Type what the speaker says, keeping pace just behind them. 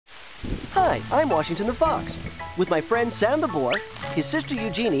Hi, I'm Washington the Fox. With my friend Sam the boar, his sister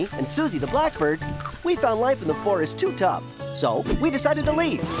Eugénie, and Suzie the blackbird, we found life in the forest too tough, so we decided to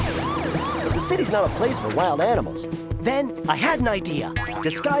leave. But the city's not a place for wild animals. Then I had an idea.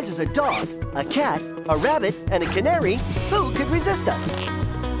 Disguised as a dog, a cat, a rabbit, and a canary, who could resist us?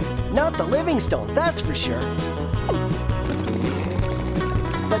 Not the Livingstones, that's for sure.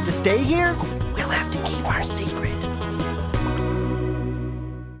 But to stay here, we'll have to keep our secret.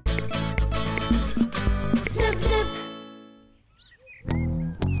 Flip, flip.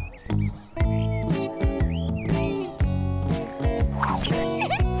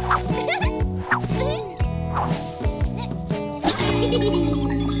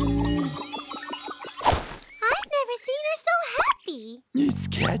 I've never seen her so happy. It's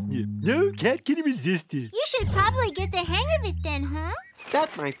catnip. No cat can resist it. You should probably get the hang of it then, huh?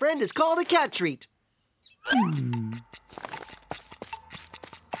 That, my friend, is called a cat treat.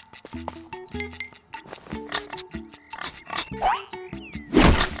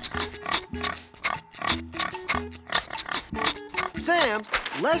 Sam,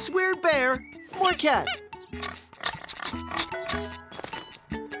 less weird bear, more cat.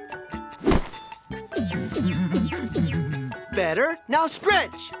 Better. Now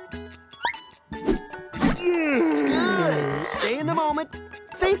stretch. Good. Stay in the moment.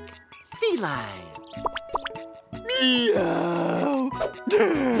 Think feline. Meow.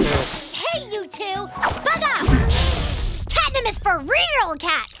 Hey, you two! Bug up! Catnip is for real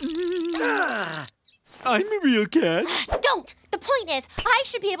cats! I'm a real cat. Don't! The point is, I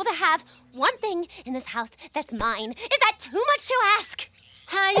should be able to have one thing in this house that's mine. Is that too much to ask?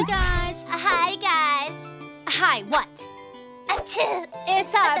 Hi, you guys. Hi, guys. Hi, what?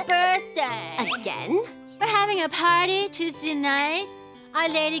 It's our birthday. Again? We're having a party Tuesday night. Our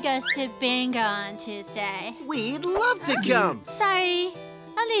lady goes to bingo on Tuesday. We'd love to come. Sorry,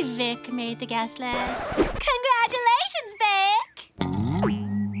 only Vic made the guest list. Congratulations, Vic!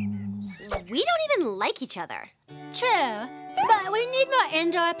 We don't even like each other. True, but we need more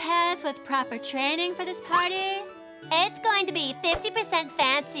indoor pets with proper training for this party. It's going to be 50%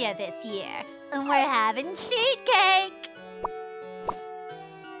 fancier this year. And we're having sheet cake.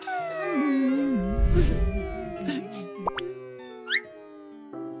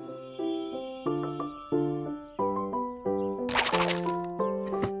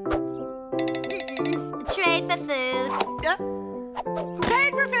 Trade for food.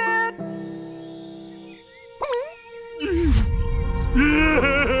 Trade for food.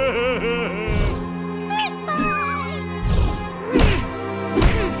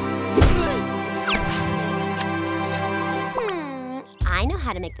 I know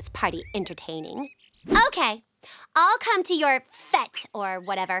how to make this party entertaining. Okay, I'll come to your fete or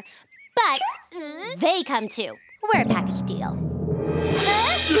whatever, but they come too. We're a package deal.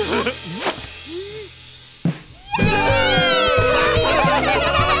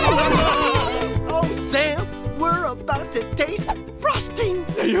 Oh, Sam, we're about to taste frosting.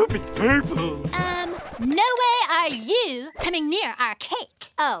 I hope it's purple. No way are you coming near our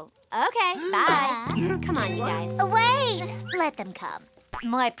cake. Oh, okay, bye. Come on, you guys. Wait, let them come.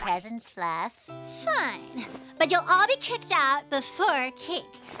 More presents, Fluff. Fine, but you'll all be kicked out before cake.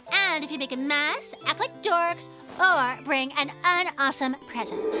 And if you make a mess, act like dorks, or bring an unawesome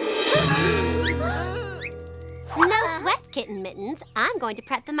present. No sweat, Kitten Mittens. I'm going to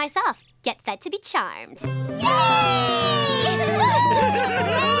prep them myself. Get set to be charmed.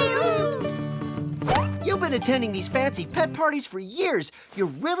 You've been attending these fancy pet parties for years. You're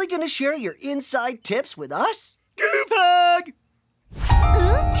really gonna share your inside tips with us? Group hug!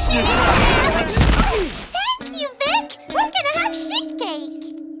 Thank you, Vic. We're gonna have sheet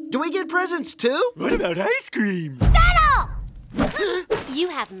cake. Do we get presents too? What about ice cream? Settle! You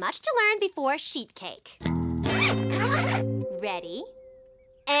have much to learn before sheet cake. Ready?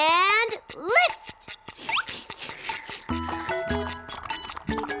 And lift!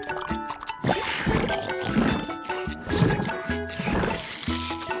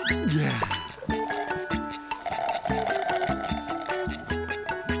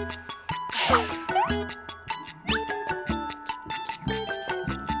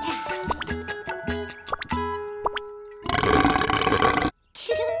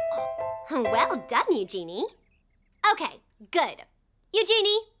 Well done, Eugénie. Okay, good.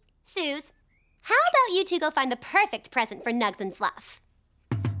 Eugénie, Suze, how about you two go find the perfect present for Nugs and Fluff?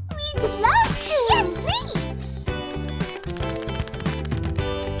 We'd love to. Yes, please.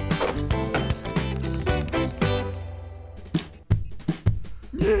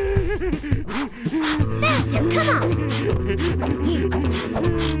 Faster, come on.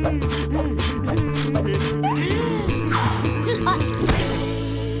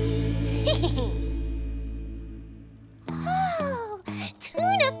 Oh,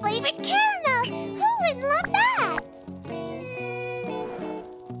 tuna-flavored caramels. Who wouldn't love that?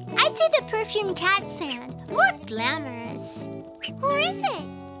 I'd say the perfumed cat sand. More glamorous. Or is it?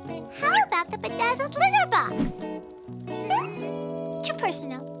 How about the bedazzled litter box? Too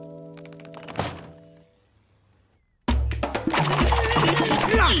personal.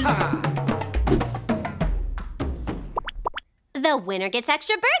 The winner gets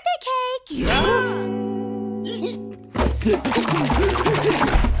extra birthday cake.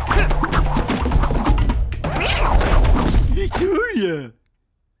 Victoria,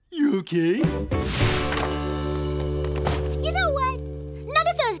 you okay? You know what? None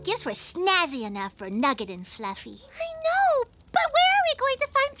of those gifts were snazzy enough for Nugget and Fluffy. I know, but where are we going to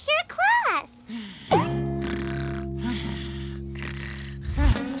find pure class?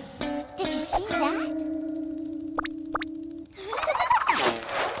 Did you see that?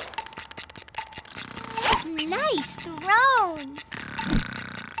 Nice throne.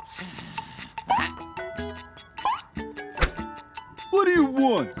 What do you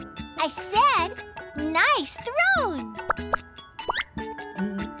want? I said, nice throne.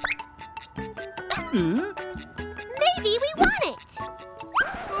 Maybe we want it.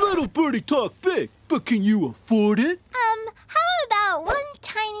 Little birdie talk big, but can you afford it? How about one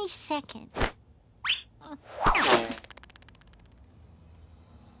tiny second?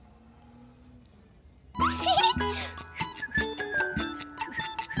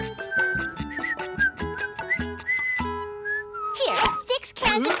 Here, 6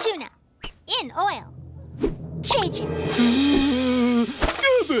 cans of tuna. In oil. Trade you.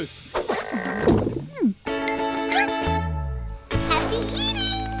 Give it! Happy eating!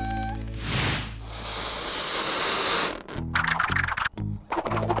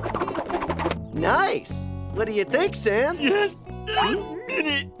 Nice. What do you think, Sam? Just a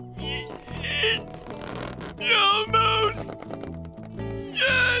minute. It's almost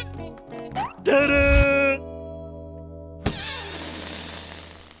done. Ta-da!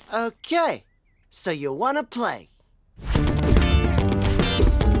 Okay. So you want to play?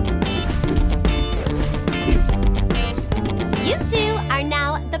 You two are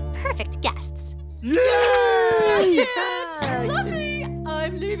now the perfect guests. Yay! Fluffy,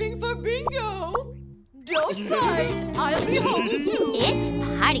 I'm leaving for bingo. Don't fight. I'll be home soon. It's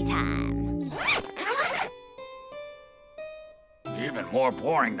party time. Even more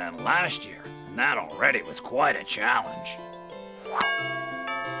boring than last year, and that already was quite a challenge.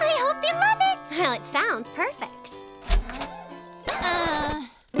 I hope they love it. Well, it sounds perfect.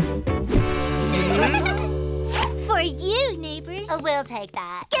 For you, neighbors. We'll take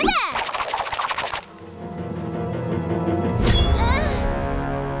that. Get that!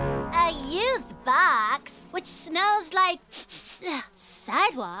 A used box, which smells like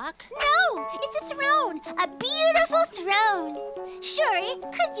sidewalk. No, it's a throne, a beautiful throne. Sure, it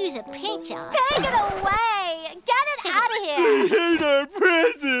could use a paint job. Take it away. Get it out of We here. hate our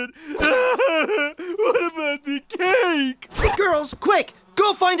present. What about the cake? Girls, quick!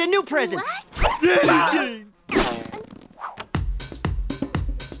 Go find a new present. What? Anything.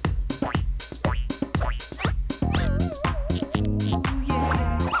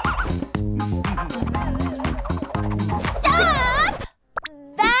 Stop!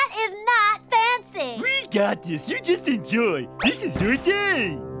 That is not fancy. We got this. You just enjoy. This is your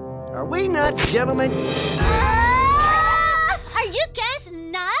day. Are we not gentlemen? Are you guys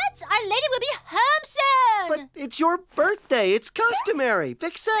nuts? Our lady will be home soon. But it's your birthday. It's customary.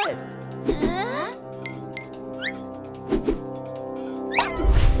 Vic said.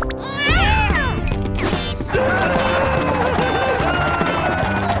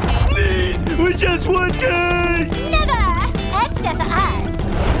 Please, we just want cake. Never! Extra for us.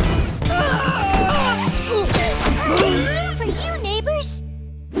 For you, neighbors.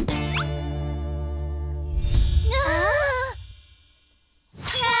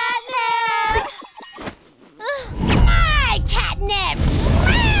 Catnip! My catnip.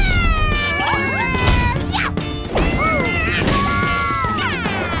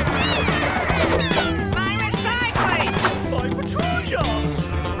 My petunias.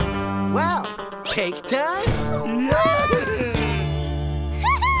 Well, cake time?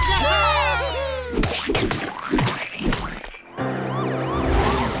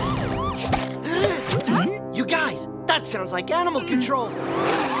 You guys, that sounds like animal control.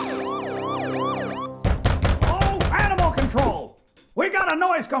 Oh, animal control! We got a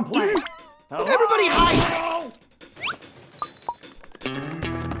noise complaint! Everybody hide!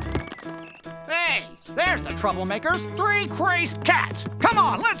 Hey, there's the troublemakers. 3 crazed cats. Come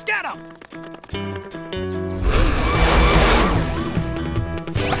on, let's get them.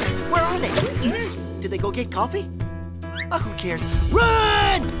 Where are they? go get coffee? Oh, who cares?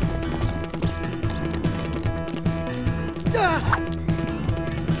 Run! Ah!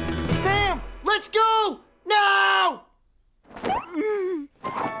 Sam, let's go! Now!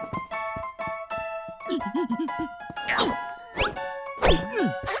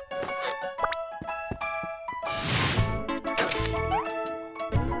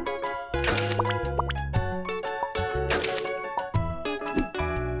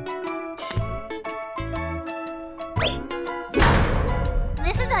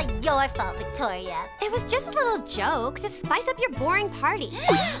 This is all your fault, Victoria. It was just a little joke to spice up your boring party.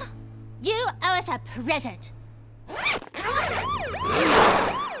 You owe us a present.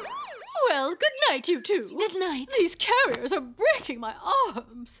 Well, good night, you two. Good night. These carriers are breaking my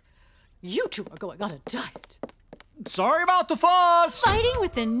arms. You two are going on a diet. Sorry about the fuss. Fighting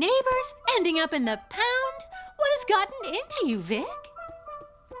with the neighbors, ending up in the pound. What has gotten into you, Vic?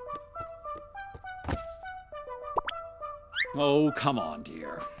 Oh, come on,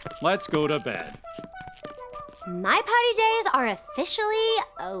 dear. Let's go to bed. My potty days are officially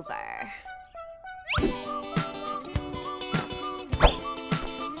over.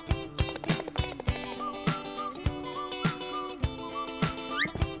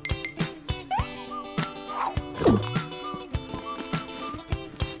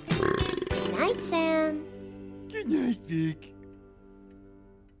 Good night, Sam. Good night, Vic.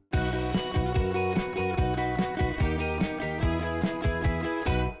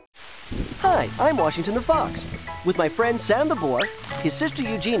 Hi, I'm Washington the Fox. With my friend Sam the boar, his sister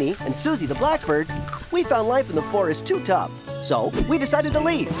Eugénie, and Suzie the blackbird, we found life in the forest too tough. So we decided to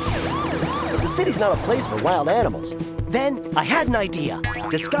leave. But the city's not a place for wild animals. Then I had an idea.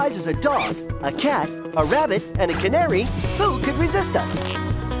 Disguised as a dog, a cat, a rabbit, and a canary, who could resist us?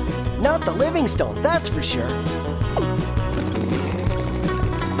 Not the Livingstones, that's for sure.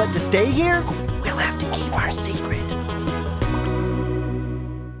 But to stay here, we'll have to keep our secret.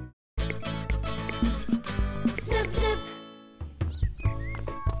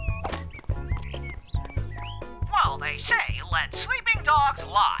 Well, they say let sleeping dogs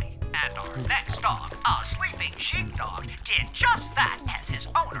lie. And our next dog, a sleeping sheepdog, did just that as his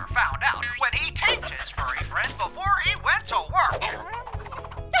owner found out when he taped his furry friend before he went to work.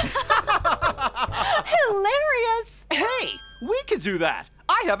 Hilarious! Hey, we could do that.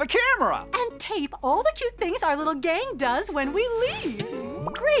 I have a camera. And tape all the cute things our little gang does when we leave.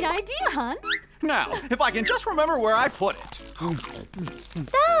 Great idea, hon. Now, if I can just remember where I put it.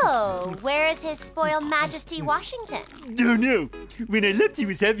 So, where is His Spoiled Majesty Washington? Oh no, when I left he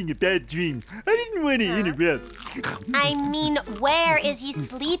was having a bad dream. I didn't want to interrupt. I mean, where is he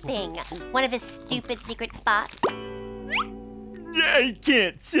sleeping? One of his stupid secret spots? I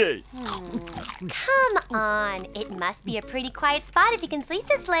can't say. Come on, it must be a pretty quiet spot if he can sleep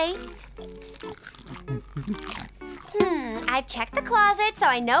this late. I've checked the closet, so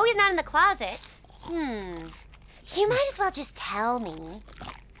I know he's not in the closet. You might as well just tell me.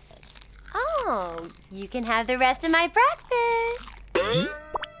 Oh, you can have the rest of my breakfast.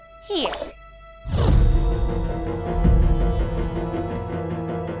 Here.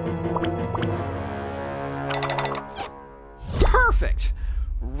 Perfect.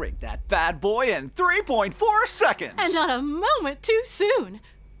 Rig that bad boy in 3.4 seconds. And not a moment too soon.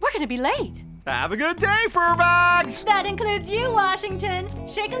 We're gonna be late. Have a good day, furbags. That includes you, Washington.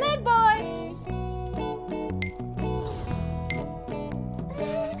 Shake a leg, boy.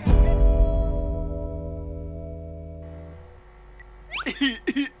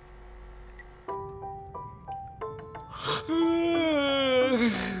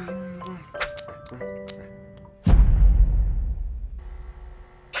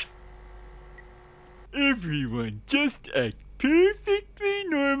 Everyone, just act perfectly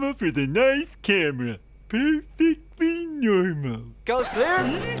normal for the nice camera. Perfectly normal. Goes clear?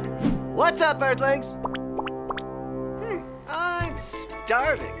 What's up, Earthlings? I'm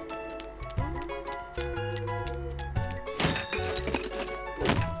starving.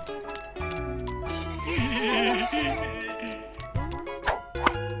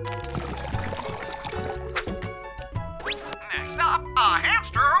 Next up, a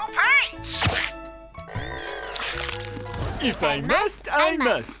hamster who paints. If I must, I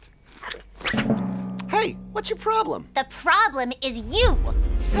must. Hey, what's your problem? The problem is you.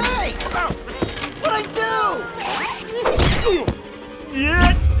 Hey! What'd I do?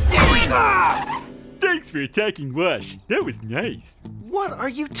 Yeah. Thanks for attacking Wash. That was nice. What are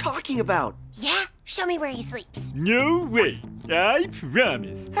you talking about? Yeah? Show me where he sleeps. No way. I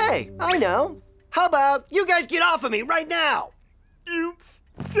promise. Hey, I know. How about you guys get off of me right now? Oops.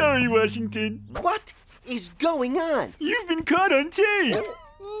 Sorry, Washington. What is going on? You've been caught on tape.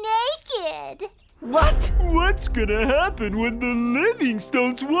 Naked. What? What's gonna happen when the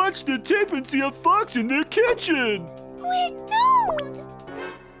Livingstones watch the tape and see a fox in their kitchen? We're doomed!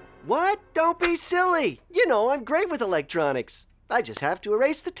 What? Don't be silly. You know, I'm great with electronics. I just have to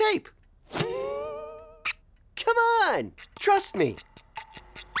erase the tape. Come on, trust me.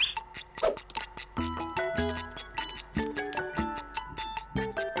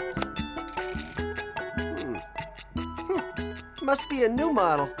 Must be a new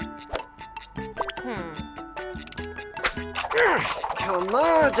model. Come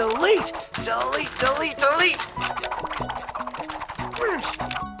on, delete! Delete, delete, delete!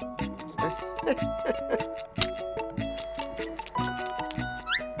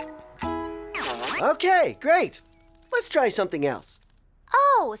 Okay, great. Let's try something else.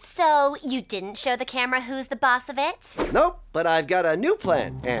 Oh, so you didn't show the camera who's the boss of it? Nope, but I've got a new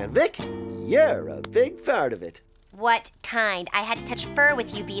plan. And Vic, you're a big part of it. What kind? I had to touch fur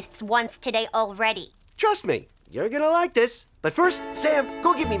with you beasts once today already. Trust me, you're gonna like this. But first, Sam,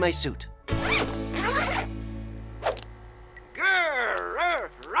 go get me my suit.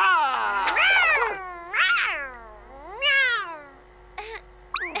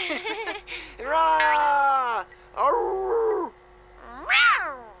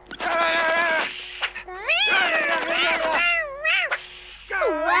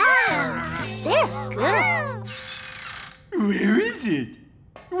 Where is it?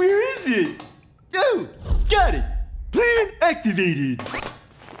 Where is it? Oh, got it. Plan activated.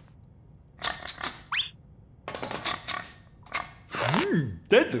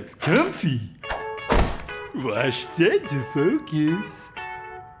 That looks comfy. Wash set to focus.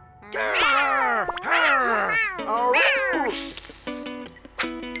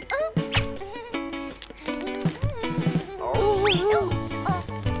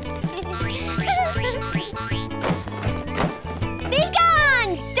 Be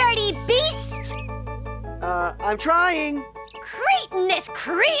gone, dirty beast! I'm trying. Cretinous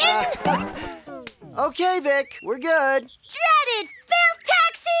cretin! Okay, Vic, we're good. Dreaded filth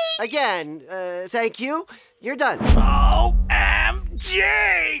taxi! Again, thank you. You're done. OMG!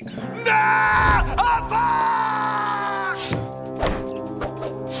 No! A fox!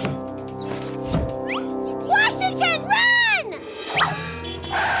 Washington, run!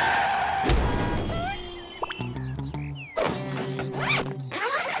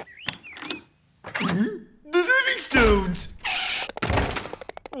 The Livingstones!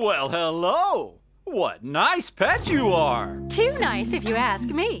 Well, hello. What nice pets you are. Too nice if you ask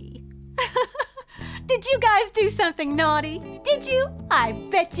me. Did you guys do something naughty? Did you? I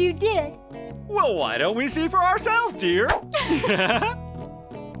bet you did. Well, why don't we see for ourselves, dear?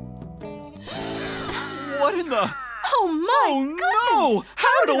 What in the... Oh, my goodness! No!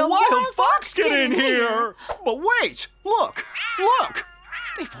 How did a wild fox get in here? But wait! Look! Look!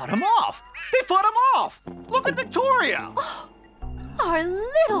 They fought him off! They fought him off! Look at Victoria! Our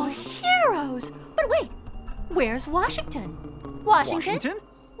little heroes. But wait, where's Washington? Washington?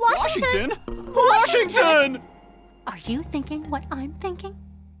 Washington? Washington! Are you thinking what I'm thinking?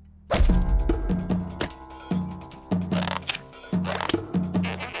 Good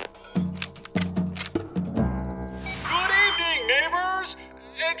evening, neighbors.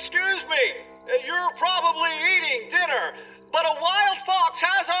 Excuse me, you're probably eating dinner, but a wild fox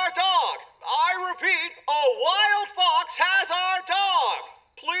has our dog. I repeat, a wild fox has our dog.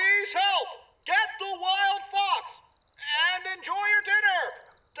 Please help. Get the wild fox and enjoy your dinner.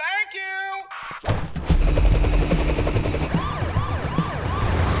 Thank you.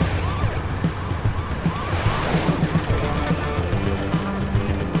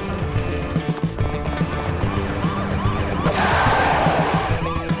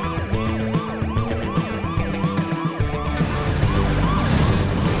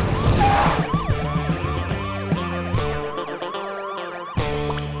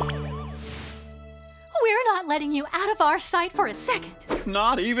 We're not letting you out of our sight for a second.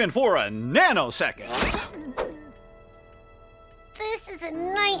 Not even for a nanosecond. This is a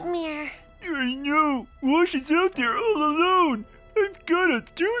nightmare. I know. Wash is out there all alone. I've gotta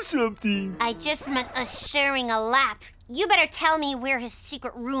do something. I just meant us sharing a lap. You better tell me where his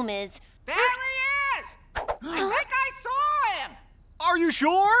secret room is. There he is. I think I saw him. Are you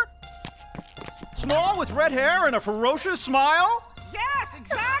sure? Small with red hair and a ferocious smile? Yes,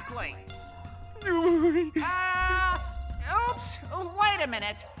 exactly. Oops, wait a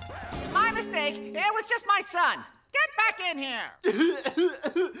minute. My mistake, it was just my son. Get back in here.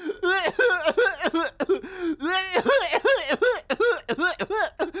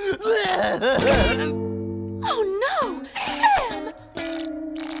 Oh no! Sam!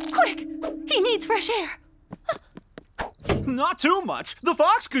 Quick! He needs fresh air. Not too much. The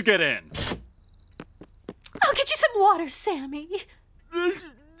fox could get in. I'll get you some water, Sammy.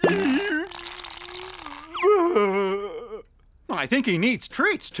 I think he needs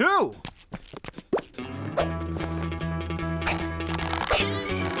treats, too.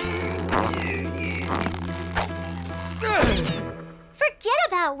 Forget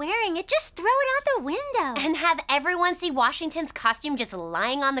about wearing it. Just throw it out the window. And have everyone see Washington's costume just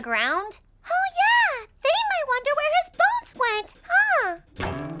lying on the ground? Oh, yeah. They might wonder where his bones went, huh?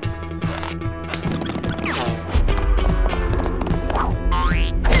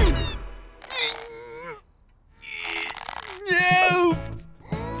 No!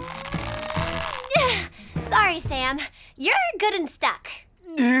 Sorry, Sam. You're good and stuck.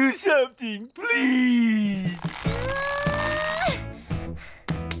 Do something, please.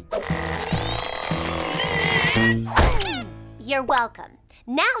 You're welcome.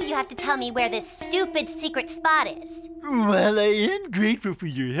 Now you have to tell me where this stupid secret spot is. While I am grateful for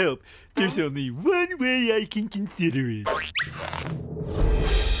your help, there's only one way I can consider it.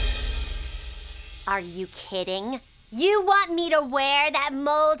 Are you kidding? You want me to wear that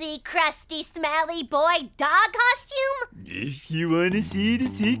moldy, crusty, smelly boy dog costume? If you want to see the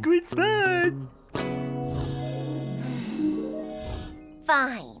secret spot.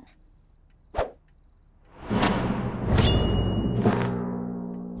 Fine.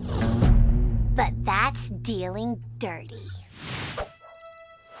 But that's dealing dirty.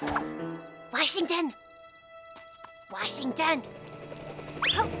 Washington! Washington!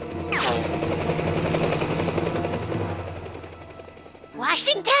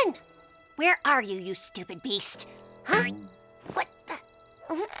 Washington! Where are you, you stupid beast? Huh? What the?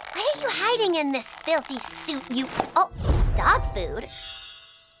 Why are you hiding in this filthy suit, you... Oh, dog food?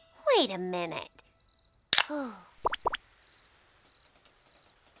 Wait a minute.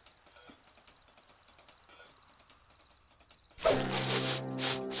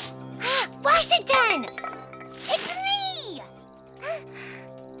 Washington! It's me!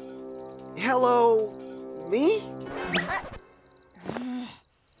 Hello, me?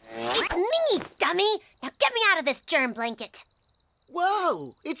 It's me, dummy! Now get me out of this germ blanket.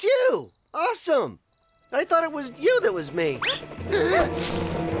 Whoa, it's you! Awesome! I thought it was you that was me.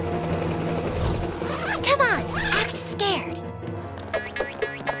 Come on, act scared.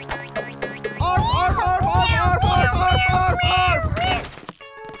 Arf, arf, arf, arf, arf, arf, arf, arf, arf!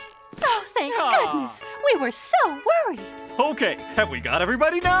 Oh, thank goodness. We were so worried. Okay, have we got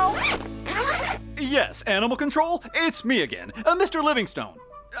everybody now? Yes, animal control, it's me again, Mr. Livingstone.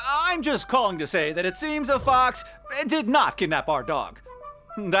 I'm just calling to say that it seems a fox did not kidnap our dog.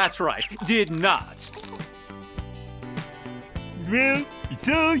 That's right, did not. Well, it's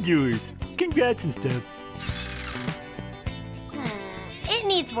all yours. Congrats and stuff. It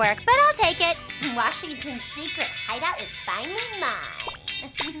needs work, but I'll take it. Washington's secret hideout is finally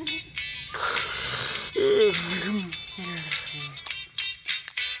mine.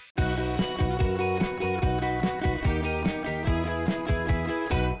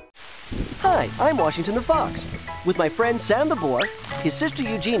 Hi, I'm Washington the Fox. With my friend Sam the boar, his sister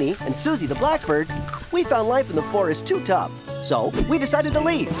Eugénie, and Suzie the blackbird, we found life in the forest too tough, so we decided to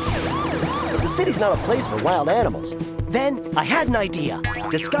leave. But the city's not a place for wild animals. Then I had an idea.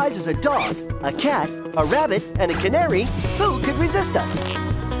 Disguised as a dog, a cat, a rabbit, and a canary, who could resist us?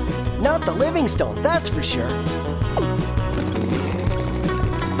 Not the Livingstones, that's for sure.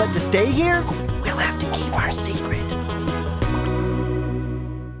 But to stay here, we'll have to keep our secret.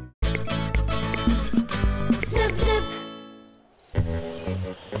 Flip, flip.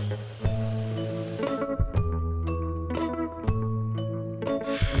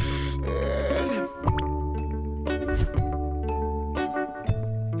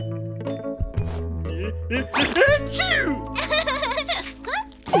 Achoo!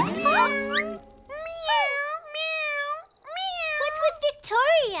 What's with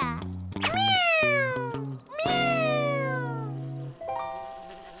Victoria?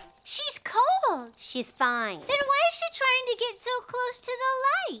 She's cold. She's fine. Then why is she trying to get so close to the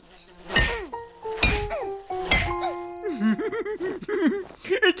light?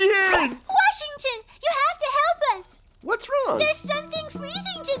 Again! Washington, you have to help us. What's wrong? There's something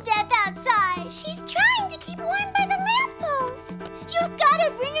freezing to death outside. She's trying to keep warm by the lamppost. You've got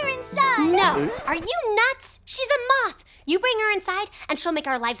to bring her inside. No, are you nuts? She's a moth. You bring her inside and she'll make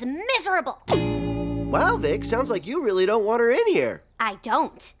our lives miserable. Wow, Vic, sounds like you really don't want her in here. I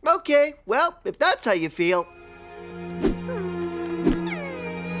don't. Okay, well, if that's how you feel.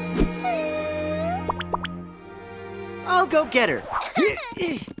 I'll go get her.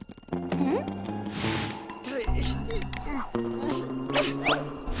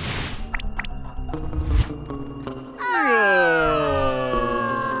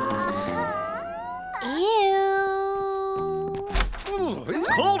 Ew.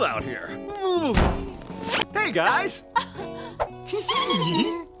 cold out here. Ooh. Hey, guys.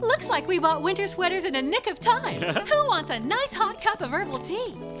 Looks like we bought winter sweaters in a nick of time. Who wants a nice hot cup of herbal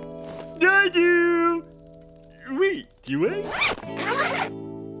tea? I do. Wait, do I?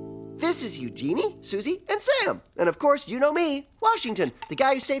 This is Eugénie, Suzie, and Sam. And of course, you know me, Washington, the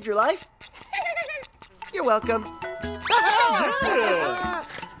guy who saved your life. You're welcome.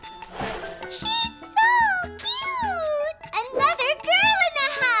 She's so cute! Another girl in the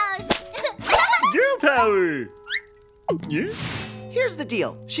house! Girl power. Yeah? Here's the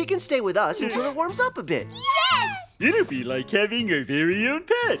deal. She can stay with us until it warms up a bit. Yes! It'll be like having our very own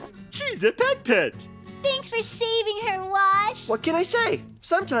pet. She's a pet. Thanks for saving her, Wash. What can I say?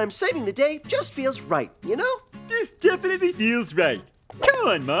 Sometimes saving the day just feels right, you know? This definitely feels right. Come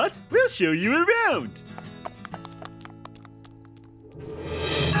on, Moth. We'll show you around.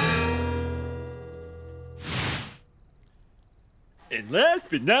 And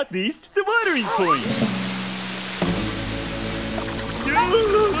last but not least, the watering point.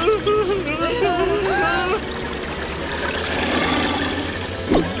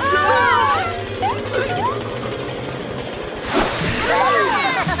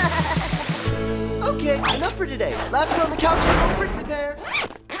 Okay, enough for today. Last one on the couch is a prickly pear.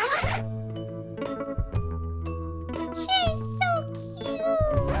 She's so cute.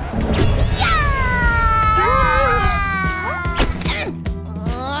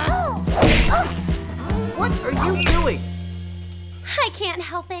 What are you doing? I can't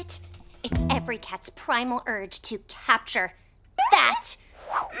help it. It's every cat's primal urge to capture that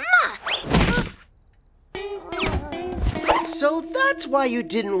moth. So that's why you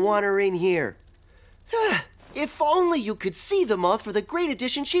didn't want her in here. If only you could see the moth for the great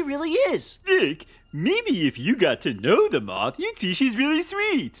addition she really is. Vic, maybe if you got to know the moth, you'd see she's really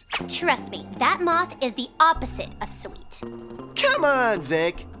sweet. Trust me, that moth is the opposite of sweet. Come on,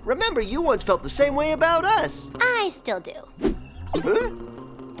 Vic. Remember, you once felt the same way about us. I still do. Huh?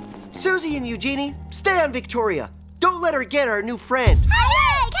 Suzie and Eugénie, stay on Victoria. Don't let her get our new friend. Aye,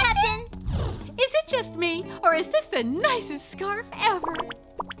 aye, Captain. Is it just me, or is this the nicest scarf ever?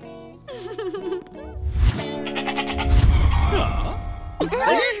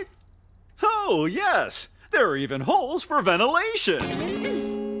 Oh, yes. There are even holes for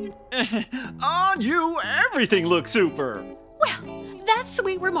ventilation. On you, everything looks super. Well, that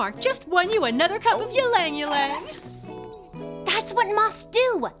sweet remark just won you another cup of ylang-ylang. That's what moths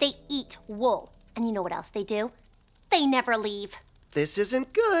do. They eat wool. And you know what else they do? They never leave. This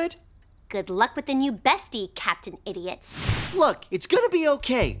isn't good. Good luck with the new bestie, Captain Idiot. Look, it's gonna be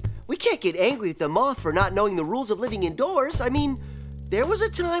okay. We can't get angry at the moth for not knowing the rules of living indoors. I mean, there was a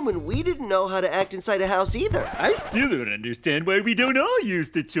time when we didn't know how to act inside a house either. I still don't understand why we don't all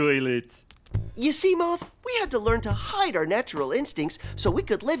use the toilet. You see, Moth, we had to learn to hide our natural instincts so we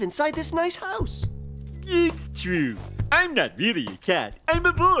could live inside this nice house. It's true. I'm not really a cat. I'm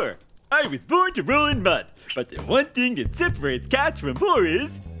a boar. I was born to roll in mud. But the one thing that separates cats from boar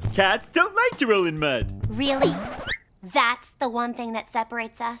is cats don't like to roll in mud. Really? That's the one thing that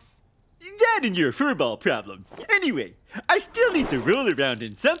separates us? That and your furball problem. Anyway, I still need to roll around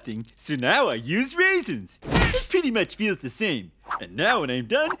in something, so now I use raisins. It pretty much feels the same. And now when I'm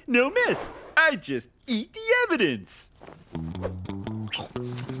done, no mess. I just eat the evidence.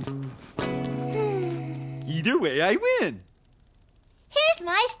 Either way, I win. Here's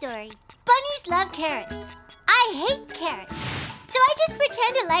my story. Bunnies love carrots. I hate carrots. So I just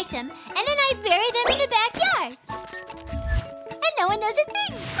pretend to like them, and then I bury them in the backyard. And no one knows a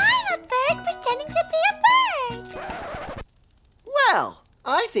thing. I'm a bird pretending to be a bird. Well,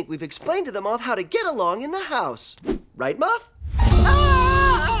 I think we've explained to the moth how to get along in the house. Right, Moth?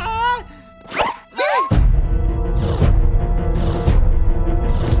 Ah!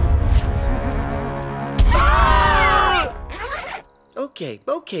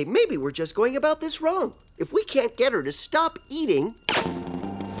 Okay, maybe we're just going about this wrong. If we can't get her to stop eating...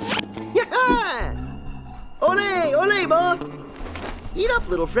 Yah-ha! Ole, ole, Moth! Eat up,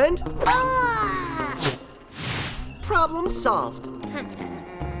 little friend. Problem solved.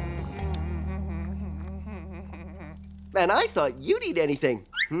 And I thought you'd eat anything.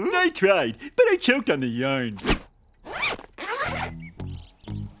 I tried, but I choked on the yarn.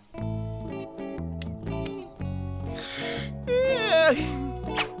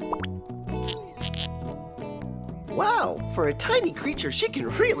 Wow, for a tiny creature, she can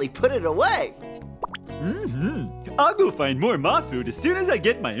really put it away. I'll go find more moth food as soon as I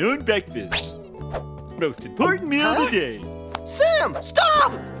get my own breakfast. Most important meal of the day. Sam,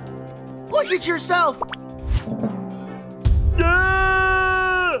 stop! Look at yourself!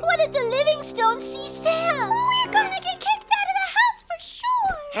 Ah! What if the Livingstones see Sam? We're gonna get kicked out of the house for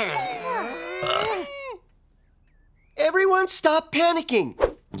sure. stop panicking.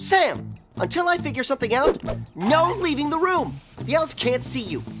 Sam, until I figure something out, no leaving the room. The elves can't see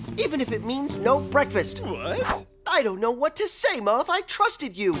you, even if it means no breakfast. What? I don't know what to say, Moth. I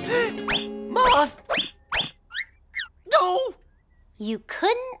trusted you. Moth! No! You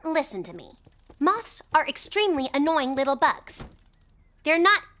couldn't listen to me. Moths are extremely annoying little bugs. They're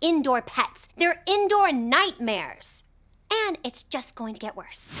not indoor pets. They're indoor nightmares. And it's just going to get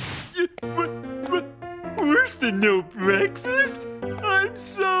worse. Worse than no breakfast? I'm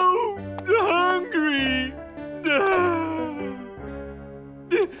so hungry.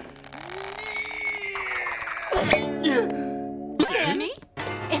 Sammy?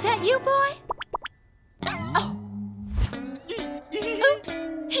 Is that you, boy? Oh. Oops.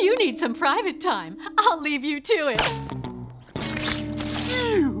 You need some private time. I'll leave you to it.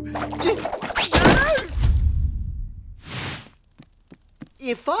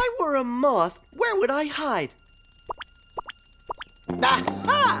 If I were a moth, where would I hide?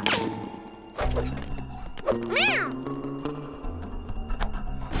 Aha!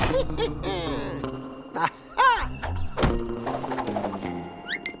 Aha!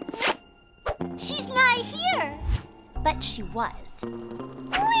 She's not here. But she was.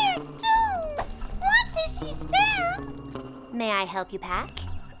 Where to? What's this she said? May I help you pack?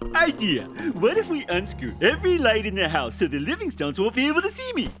 Idea! What if we unscrew every light in the house so the Livingstones won't be able to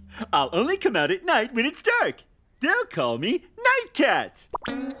see me? I'll only come out at night when it's dark. They'll call me Night Cat.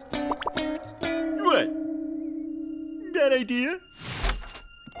 What? Bad idea?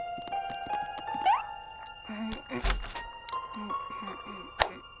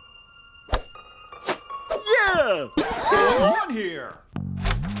 Yeah! What's going on here?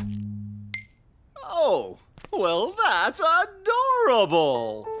 Oh, well, that's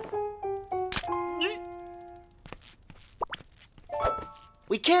adorable.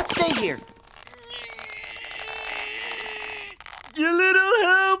 We can't stay here. A little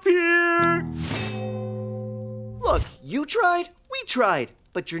help here! Look, you tried, we tried,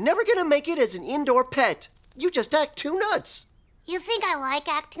 but you're never gonna make it as an indoor pet. You just act too nuts. You think I like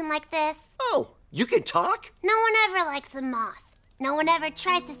acting like this? Oh, you can talk? No one ever likes a moth. No one ever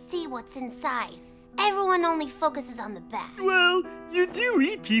tries to see what's inside. Everyone only focuses on the back. Well, you do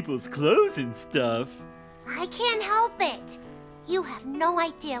eat people's clothes and stuff. I can't help it. You have no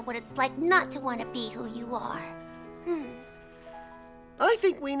idea what it's like not to want to be who you are. I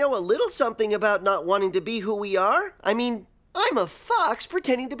think we know a little something about not wanting to be who we are. I mean, I'm a fox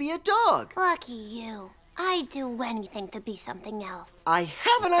pretending to be a dog. Lucky you. I'd do anything to be something else. I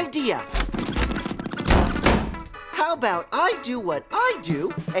have an idea. How about I do what I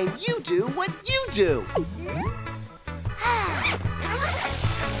do and you do what you do?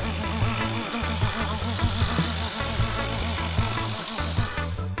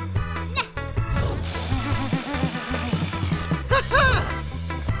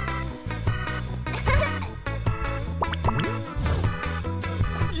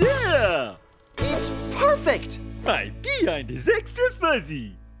 Yeah! It's perfect! My behind is extra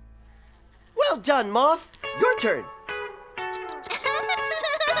fuzzy. Well done, Moth. Your turn.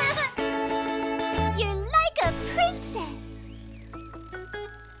 You're like a princess.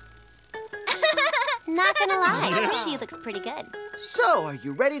 Not gonna lie, she looks pretty good. So, are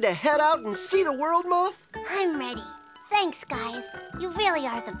you ready to head out and see the world, Moth? I'm ready. Thanks, guys. You really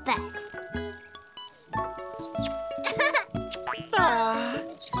are the best.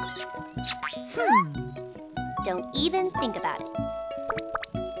 Don't even think about it.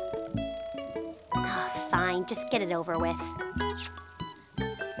 Oh, fine, just get it over with.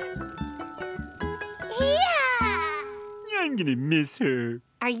 Yeah! I'm gonna miss her.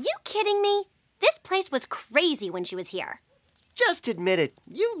 Are you kidding me? This place was crazy when she was here. Just admit it.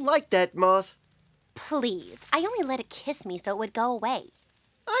 You like that, Moth. Please, I only let it kiss me so it would go away.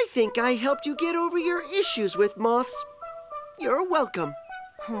 I think I helped you get over your issues with moths. You're welcome.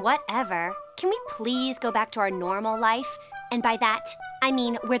 Whatever. Can we please go back to our normal life? And by that, I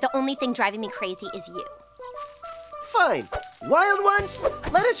mean where the only thing driving me crazy is you. Fine. Wild ones,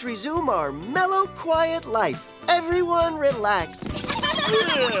 let us resume our mellow, quiet life. Everyone relax.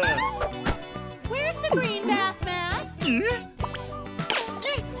 Where's the green bath mat?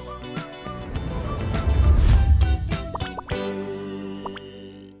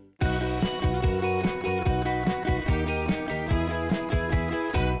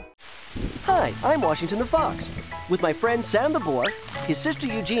 Hi, I'm Washington the Fox. With my friend Sam the Boar, his sister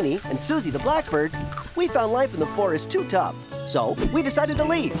Eugénie, and Suzie the Blackbird, we found life in the forest too tough. So we decided to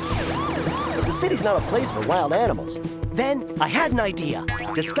leave. But the city's not a place for wild animals. Then I had an idea.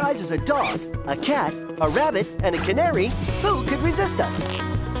 Disguised as a dog, a cat, a rabbit, and a canary, who could resist us?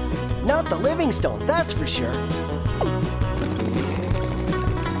 Not the Livingstones, that's for sure.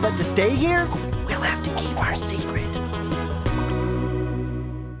 But to stay here, We'll have to keep our secret.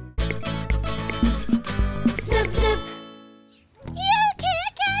 Flip, flip. You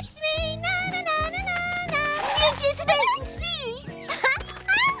can't catch me. Na na na na na na. You just wait and see.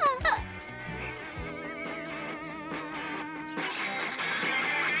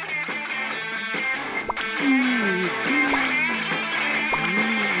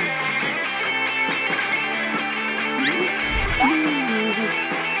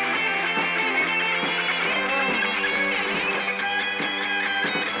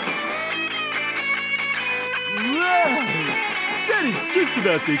 Wow! That is just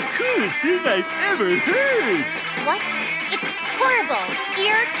about the coolest thing I've ever heard! What? It's horrible.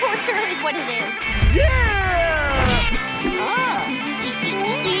 Ear torture is what it is. Yeah! Yeah!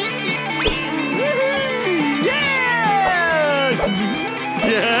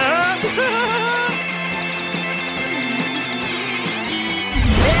 Yeah!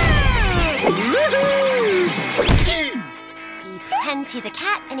 He pretends he's a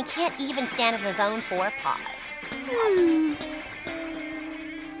cat and he can't even stand on his own four paws.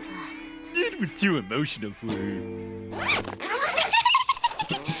 It was too emotional for her. You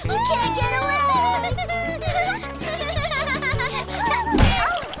can't get away!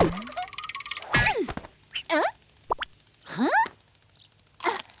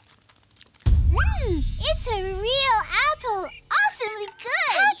 It's a real apple. Awesomely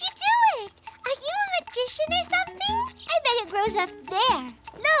good. How'd you do it? Are you a magician or something? I bet it grows up there.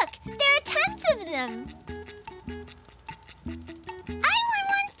 Look, there are tons of them. I want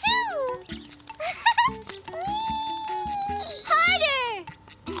one too. Harder.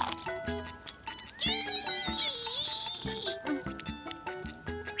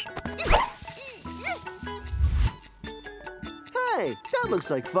 hey, that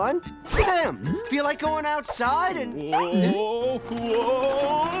looks like fun. Sam, feel like going outside and... Whoa,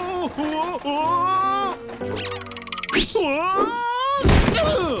 whoa, whoa, whoa. Whoa.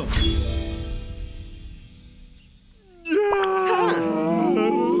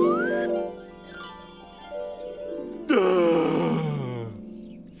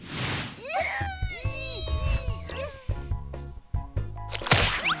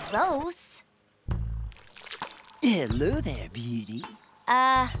 Gross. Hello there, beauty.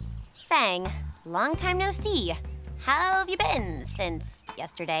 Fang, long time no see. How have you been since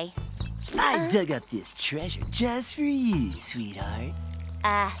yesterday? I dug up this treasure just for you, sweetheart.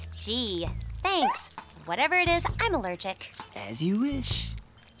 Gee, thanks. Whatever it is, I'm allergic. As you wish.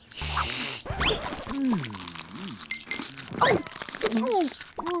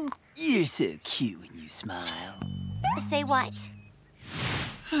 You're so cute when you smile. Say what?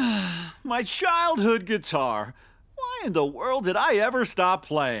 My childhood guitar. Why in the world did I ever stop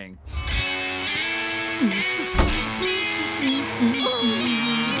playing?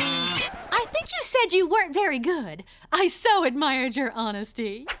 I think you said you weren't very good. I so admired your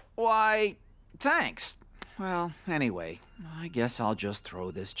honesty. Why, thanks. Well, anyway, I guess I'll just throw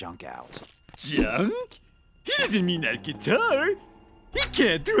this junk out. Junk? He doesn't mean that guitar. He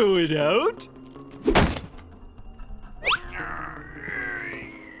can't throw it out.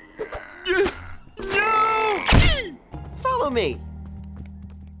 No! Follow me.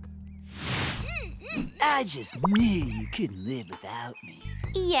 I just knew you couldn't live without me.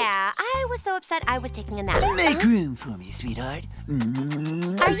 Yeah, I was so upset I was taking a nap. Make room for me, sweetheart.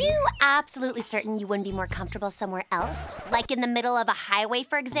 Are you absolutely certain you wouldn't be more comfortable somewhere else? Like in the middle of a highway,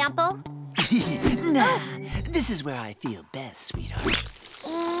 for example? Nah, this is where I feel best, sweetheart.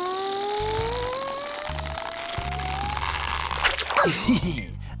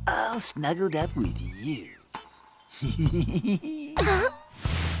 All snuggled up with you.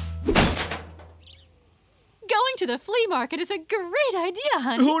 Going to the flea market is a great idea,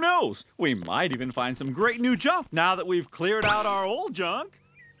 honey. Who knows? We might even find some great new junk now that we've cleared out our old junk.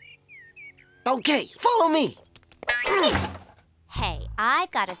 Okay, follow me. Hey, I've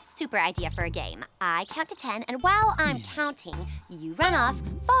got a super idea for a game. I count to 10, and while I'm counting, you run off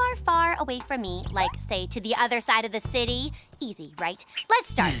far, far away from me, like, say, to the other side of the city. Easy, right? Let's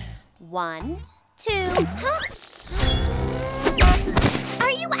start. 1, 2...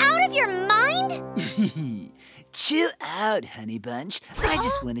 Are you out of your mind? Chill out, honey bunch. I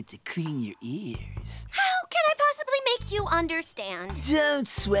just wanted to clean your ears. How can I possibly make you understand? Don't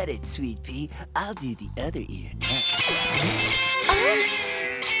sweat it, sweet pea. I'll do the other ear next.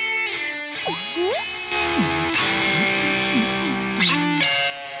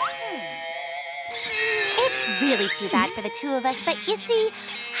 It's really too bad for the two of us, but you see,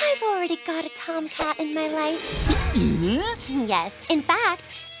 I've already got a tomcat in my life. Yes, in fact,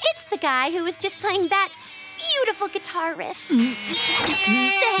 it's the guy who was just playing that beautiful guitar riff.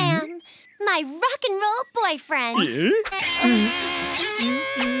 Sam, my rock and roll boyfriend.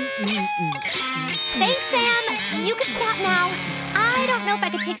 Thanks, Sam. You can stop now. I don't know if I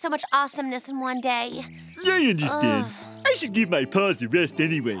could take so much awesomeness in one day. I understand. I should give my paws a rest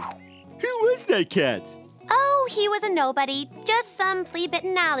anyway. Who was that cat? Oh, he was a nobody. Just some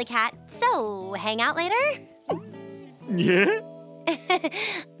flea-bitten alley cat. So, hang out later? Yeah?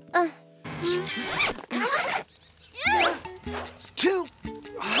 Too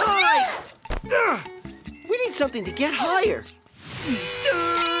high! We need something to get higher.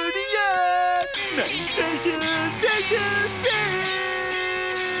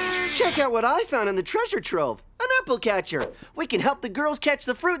 Check out what I found in the treasure trove. An apple catcher. We can help the girls catch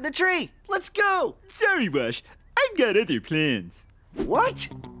the fruit in the tree. Let's go. Sorry, Wash. I've got other plans. What?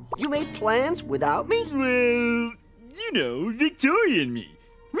 You made plans without me? Well, you know, Victoria and me.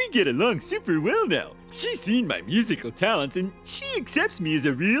 We get along super well now. She's seen my musical talents and she accepts me as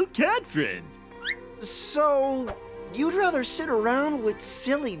a real cat friend. So, you'd rather sit around with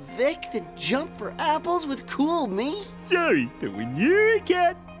silly Vic than jump for apples with cool me? Sorry, but when you're a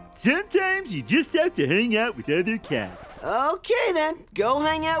cat, sometimes you just have to hang out with other cats. Okay then, go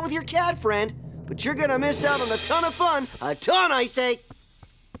hang out with your cat friend. But you're gonna miss out on a ton of fun. A ton, I say.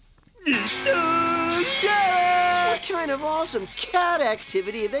 What kind of awesome cat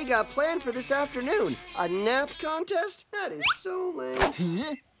activity have they got planned for this afternoon? A nap contest? That is so lame.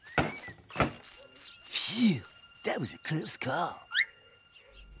 Phew, that was a close call.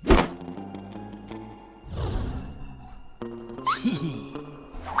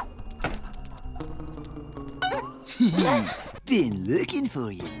 Been looking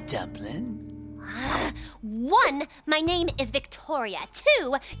for you, Dumpling. 1, my name is Victoria. 2,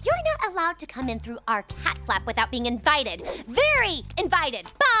 you're not allowed to come in through our cat flap without being invited. Very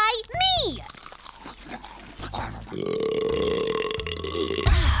invited by me!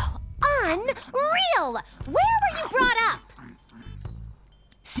 Oh, unreal! Where were you brought up?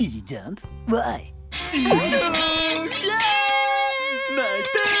 City Dump? Why? My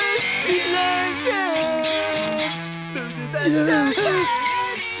best feline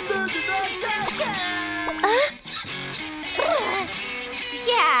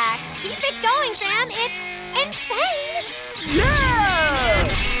Yeah, keep it going, Sam. It's insane. Yeah!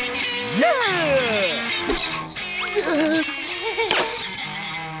 Yeah! Go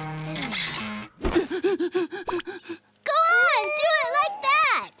on, do it like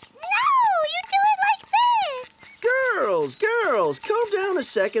that. No, you do it like this. Girls, calm down a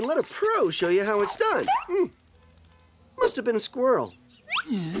second. Let a pro show you how it's done. Must have been a squirrel.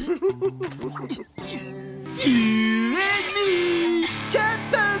 You and me, cat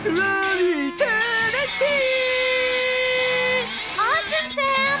pals for all eternity! Awesome,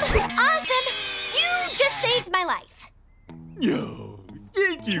 Sam. Awesome. You just saved my life. Yo,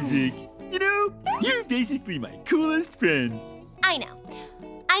 thank you, Vic. You know, you're basically my coolest friend. I know.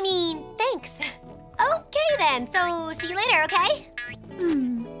 I mean, thanks. Okay then, so see you later, okay?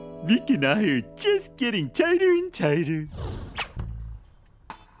 Vic and I are just getting tighter and tighter.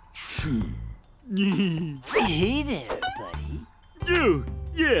 Hey there, buddy. Oh,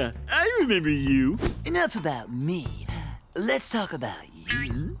 yeah, I remember you. Enough about me. Let's talk about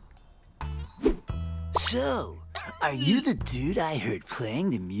you. So, are you the dude I heard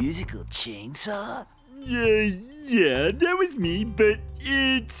playing the musical chainsaw? Yeah, that was me, but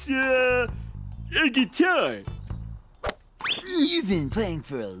it's, a guitar. You've been playing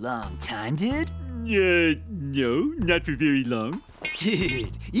for a long time, dude? No, not for very long.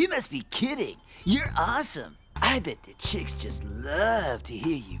 Dude, you must be kidding. You're awesome. I bet the chicks just love to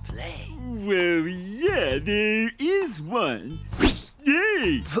hear you play. Well, yeah, there is one.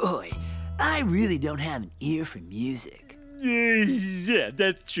 Yay! Boy, I really don't have an ear for music. Yeah,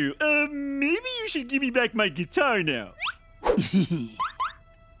 that's true. Maybe you should give me back my guitar now.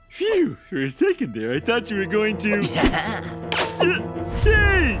 Phew, for a second there, I thought you were going to...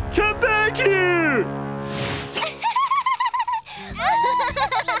 Hey, come back here!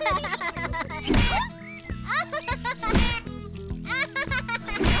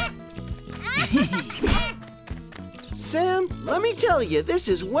 Sam, let me tell you, this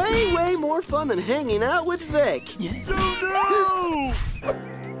is way more fun than hanging out with Vic. No!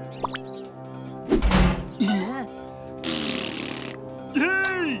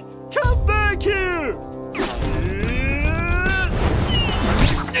 Hey, come back here!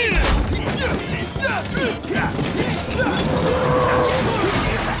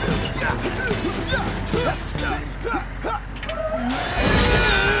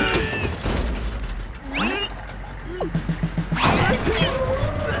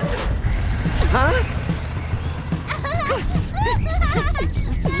 Huh?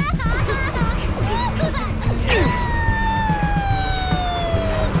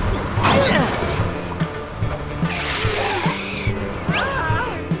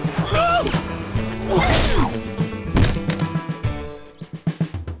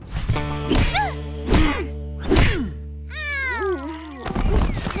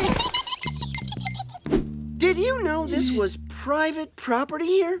 know this was private property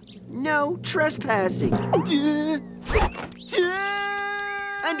here? No trespassing. And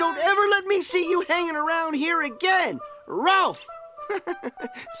don't ever let me see you hanging around here again, Ralph!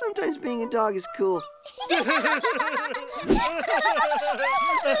 Sometimes being a dog is cool. You are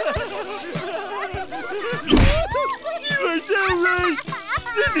so right!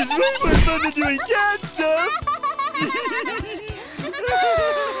 This is way more fun than doing cat stuff!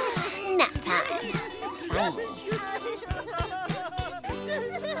 Nap time. Finally.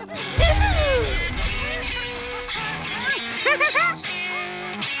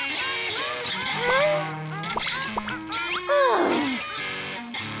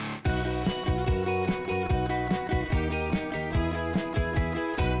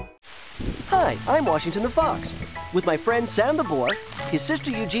 Hi, I'm Washington the Fox. With my friend Sam the boar, his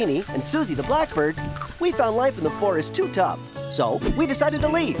sister Eugénie, and Suzie the blackbird, we found life in the forest too tough. So we decided to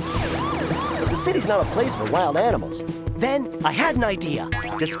leave. But the city's not a place for wild animals. Then I had an idea.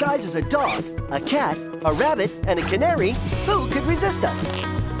 Disguised as a dog, a cat, a rabbit, and a canary, who could resist us?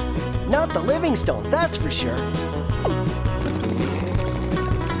 Not the Livingstones, that's for sure.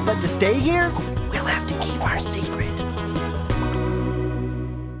 But to stay here, we'll have to keep our secret.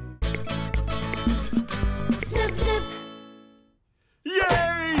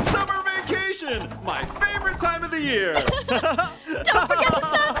 Yay! Summer vacation! My favorite time of the year! Don't forget the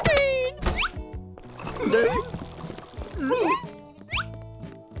sunscreen!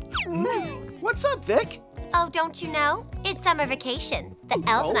 What's up, Vic? Oh, don't you know? It's summer vacation. The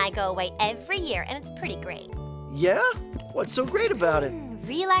elves and I go away every year, and it's pretty great. Yeah? What's so great about it?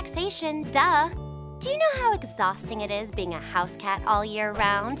 Relaxation, duh. Do you know how exhausting it is being a house cat all year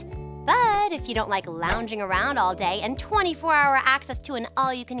round? But if you don't like lounging around all day and 24-hour access to an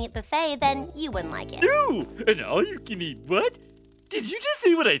all-you-can-eat buffet, then you wouldn't like it. No! An all-you-can-eat what? Did you just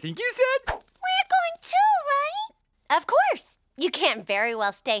say what I think you said? We're going too, right? Of course. You can't very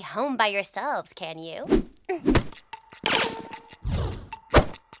well stay home by yourselves, can you?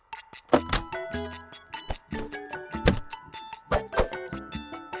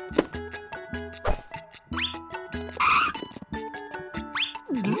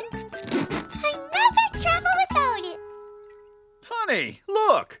 Honey,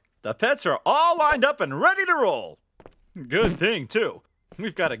 look! The pets are all lined up and ready to roll. Good thing, too.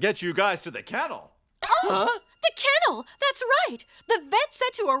 We've got to get you guys to the kennel. Oh, huh? The kennel! That's right! The vet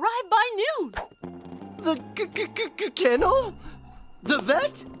said to arrive by noon. The kennel? The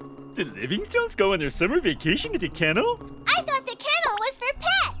vet? The Livingstones go on their summer vacation to the kennel? I thought the kennel was for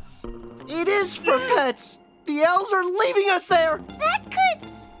pets. It is for pets. The elves are leaving us there. That could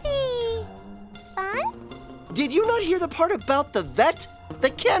be fun. Did you not hear the part about the vet?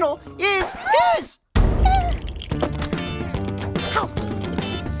 The kennel is his!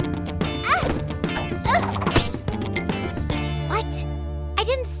 What? I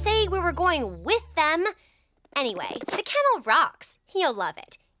didn't say we were going with them. Anyway, the kennel rocks. You'll love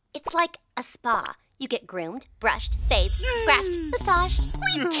it. It's like a spa. You get groomed, brushed, bathed, scratched, massaged.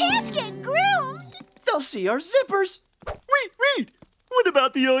 We can't get groomed. They'll see our zippers. Wait! What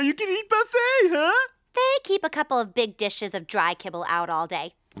about the all-you-can-eat buffet, huh? They keep a couple of big dishes of dry kibble out all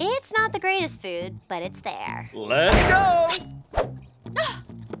day. It's not the greatest food, but it's there. Let's go!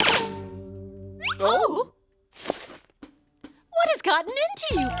 Oh! What has gotten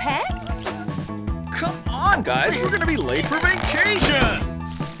into you, pets? Come on, guys. We're going to be late for vacation.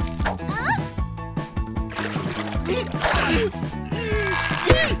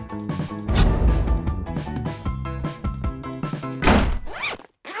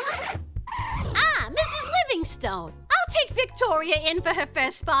 Livingstone. I'll take Victoria in for her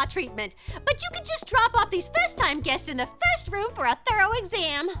first spa treatment, but you can just drop off these first-time guests in the first room for a thorough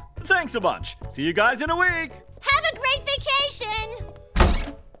exam. Thanks a bunch. See you guys in a week. Have a great vacation.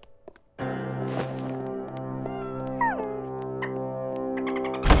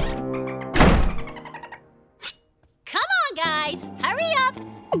 Come on, guys. Hurry up.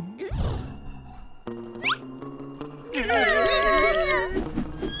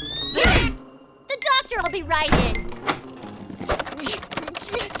 I'll be right in.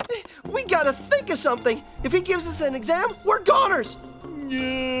 We gotta think of something. If he gives us an exam, we're goners.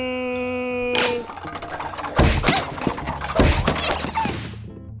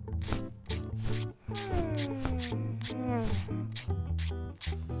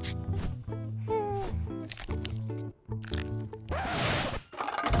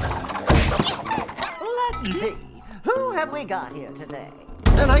 Let's see. Who have we got here today?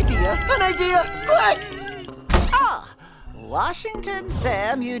 An idea! An idea! Quick! Ah! Washington,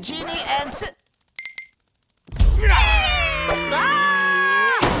 Sam, Eugénie, and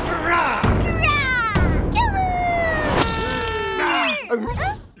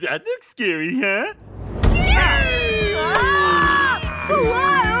That looks scary, huh?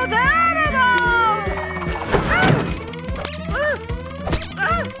 Wild animals!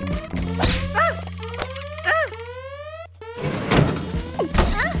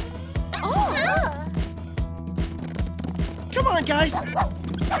 Come on, guys.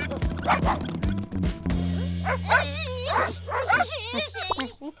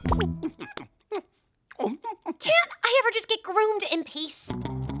 Can't I ever just get groomed in peace?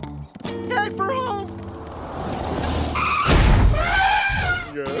 Head for home.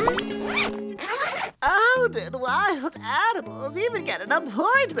 How did wild animals even get an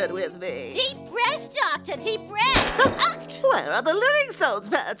appointment with me? Deep breath, Doctor, deep breath. Where are the Livingstone's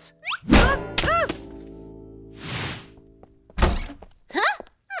pets? Huh?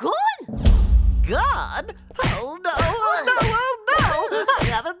 Gone? Gone? Oh no, oh no, oh no! I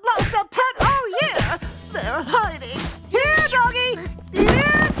haven't lost a pet all year! They're hiding! Here, doggy!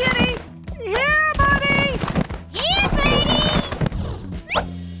 Here, kitty! Here, buddy! Here, baby!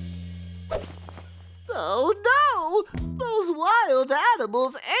 Oh no! Those wild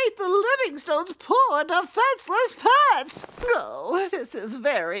animals ate the Livingstone's poor, defenseless pets! Oh, this is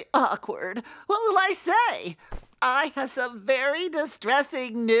very awkward. What will I say? I have some very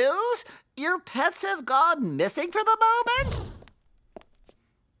distressing news. Your pets have gone missing for the moment.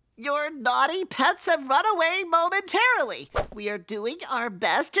 Your naughty pets have run away momentarily. We are doing our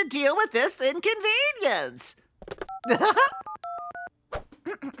best to deal with this inconvenience.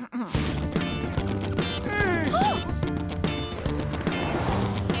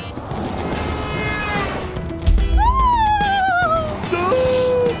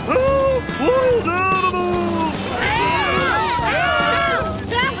 Wild animals!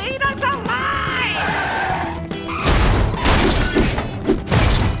 They'll eat us alive!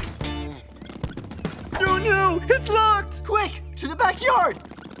 No, no, it's locked! Quick, to the backyard!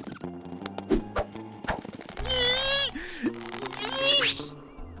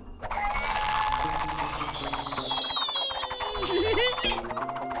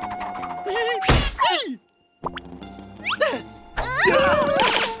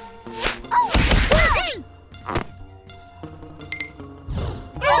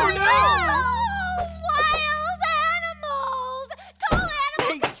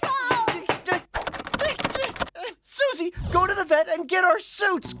 Suzie, go to the vet and get our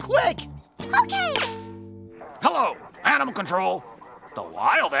suits, quick! Okay. Hello, animal control. The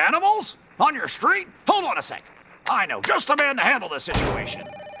wild animals? On your street? Hold on a sec. I know just the man to handle this situation.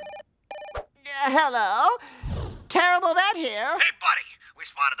 Hello? Terrible vet here. Hey, buddy. We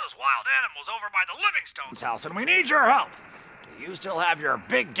spotted those wild animals over by the Livingstone's house, and we need your help. Do you still have your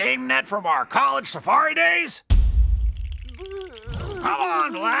big game net from our college safari days? Come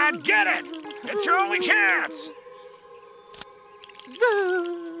on, lad, get it. It's your only chance.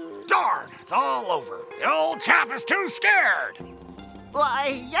 Darn, it's all over. The old chap is too scared.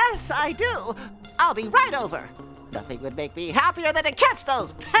 Why, yes, I do. I'll be right over. Nothing would make me happier than to catch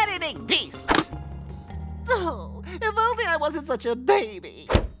those pet-eating beasts. Oh, if only I wasn't such a baby.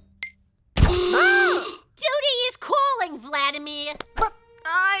 Duty is calling, Vladimir. But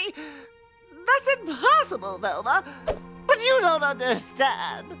that's impossible, Velma. But you don't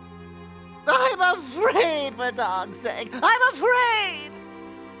understand. I'm afraid, for dog's sake. I'm afraid.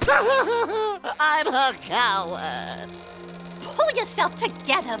 I'm a coward. Pull yourself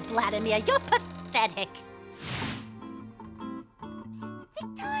together, Vladimir. You're pathetic.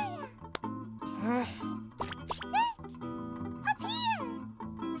 Victoria! Vic! Up here!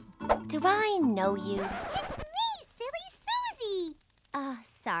 Do I know you? It's me, silly Suzie!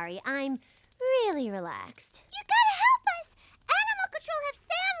 Sorry, I'm really relaxed. You gotta help us! Animal Control have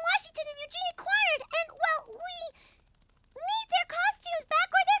Sam, Washington, and Eugénie cornered, and, well, we need their costumes back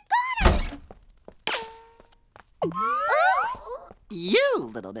or they're goners!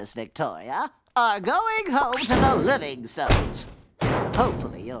 You, little Miss Victoria, are going home to the Livingstones.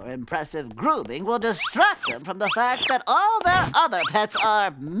 Hopefully your impressive grooming will distract them from the fact that all their other pets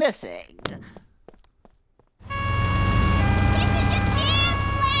are missing. This is your chance,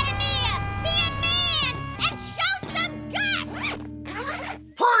 Vladimir! Be a man and show some guts!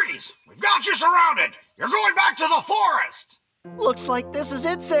 Freeze! We've got you surrounded. You're going back to the forest. Looks like this is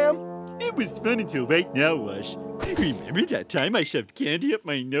it, Sam. It was fun until right now, Wash. Remember that time I shoved candy up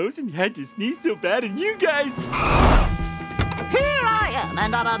my nose and had to sneeze so bad at you guys? Here I am,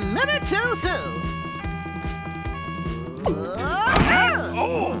 and not a minute too soon.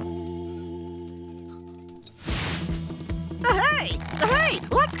 Hey,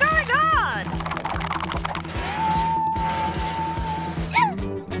 what's going on?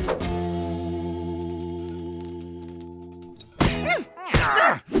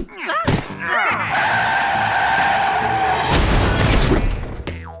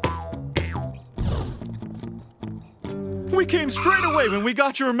 straight away when we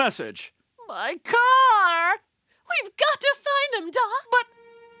got your message. My car! We've got to find them, Doc. But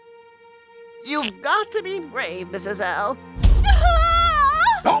you've got to be brave, Mrs. L.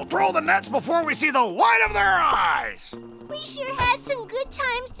 Don't throw the nets before we see the white of their eyes! We sure had some good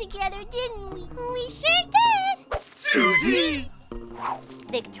times together, didn't we? We sure did. Suzie!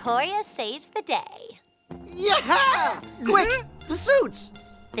 Victoria saves the day. Yeah! Quick, the suits!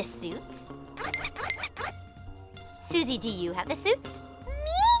 The suits? Suzie, do you have the suits? Me?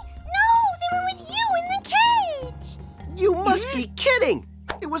 No, they were with you in the cage. You must be kidding!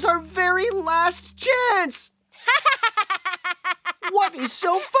 It was our very last chance! What is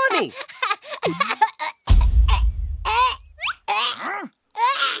so funny?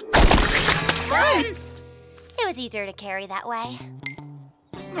 It was easier to carry that way.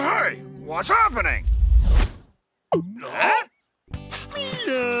 Hey, what's happening? Huh?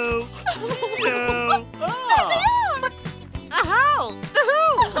 No. No. How?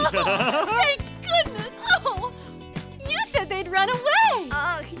 Thank goodness. Oh, you said they'd run away.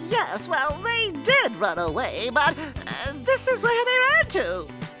 Yes, well, they did run away, but this is where they ran to.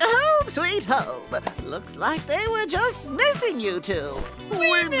 Home sweet home. Looks like they were just missing you two.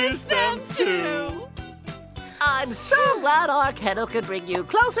 We missed them too. I'm so glad our kennel could bring you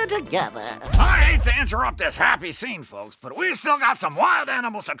closer together. I hate to interrupt this happy scene, folks, but we've still got some wild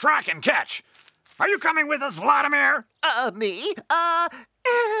animals to track and catch. Are you coming with us, Vladimir? Me?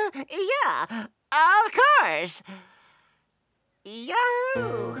 Yeah, of course.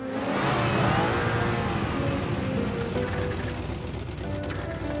 Yahoo!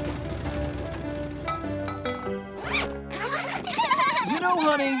 You know,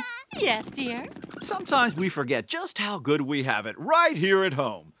 honey, Yes, dear. sometimes we forget just how good we have it right here at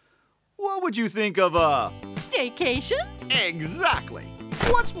home. What would you think of a... Staycation? Exactly.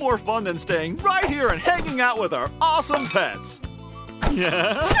 What's more fun than staying right here and hanging out with our awesome pets?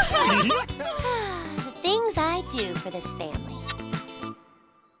 Yeah? The things I do for this family.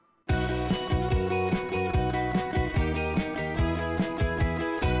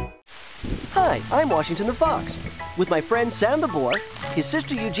 Hi, I'm Washington the Fox. With my friend Sam the boar, his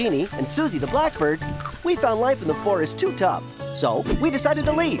sister Eugénie, and Suzie the blackbird, we found life in the forest too tough, so we decided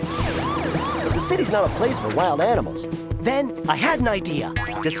to leave. But the city's not a place for wild animals. Then I had an idea.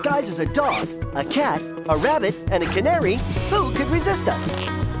 Disguised as a dog, a cat, a rabbit, and a canary, who could resist us?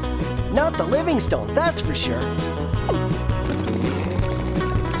 Not the Livingstones, that's for sure.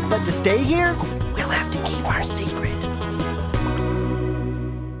 But to stay here, we'll have to keep our secret.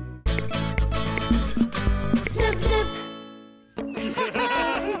 Flip, flip.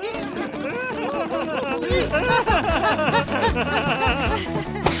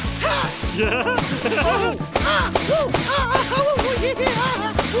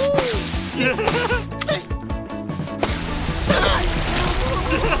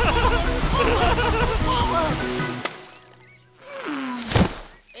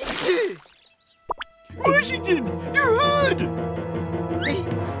 Washington, your hood!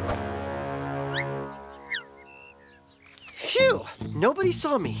 Phew, nobody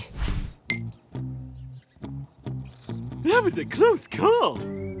saw me. That was a close call.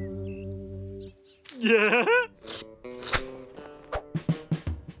 Yeah?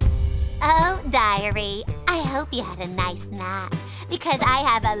 Oh, diary, I hope you had a nice nap, because I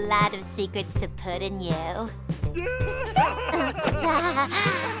have a lot of secrets to put in you.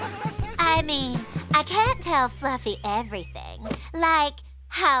 I mean, I can't tell Fluffy everything, like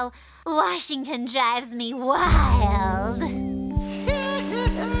how Washington drives me wild.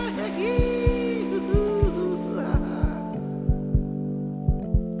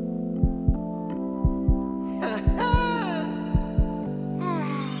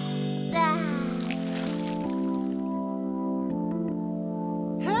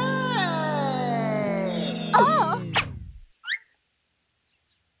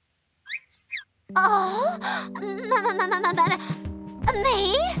 Oh,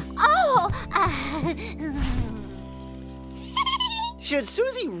 me? Oh, Should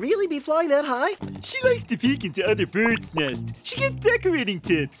Suzie really be flying that high? She likes to peek into other birds' nests. She gets decorating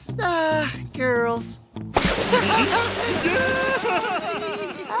tips. Girls.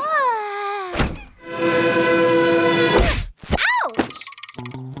 Ouch!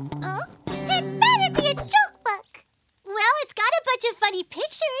 It better be a joke book. Well, it's got a bunch of funny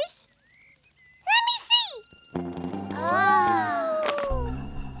pictures. Let me see. Oh.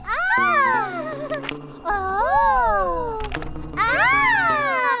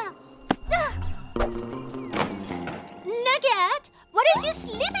 Nugget, what are you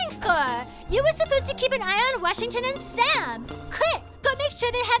sleeping for? You were supposed to keep an eye on Washington and Sam. Quick, go make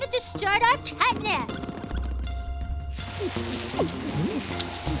sure they haven't destroyed our catnip. Wait,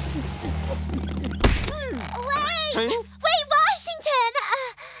 Washington!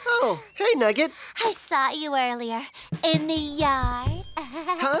 Oh, hey, Nugget. I saw you earlier in the yard.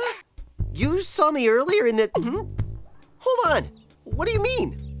 Huh? You saw me earlier in the... Hold on. What do you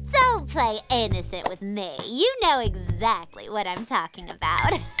mean? Don't play innocent with me. You know exactly what I'm talking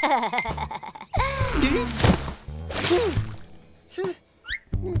about.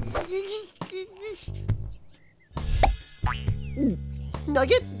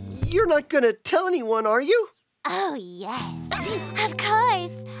 Nugget, you're not gonna tell anyone, are you? Oh, yes. Of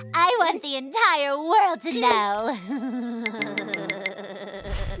course. I want the entire world to know.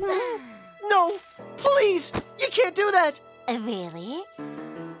 No, please. You can't do that. Really?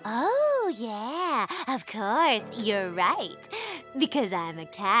 Oh, yeah. Of course. You're right. Because I'm a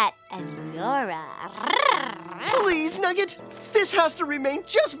cat and you're a... Please, Nugget. This has to remain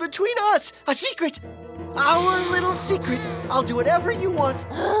just between us. A secret. Our little secret. I'll do whatever you want.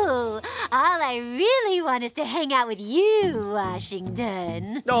 Ooh, all I really want is to hang out with you,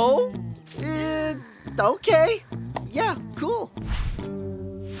 Washington. No? Okay. Yeah, cool.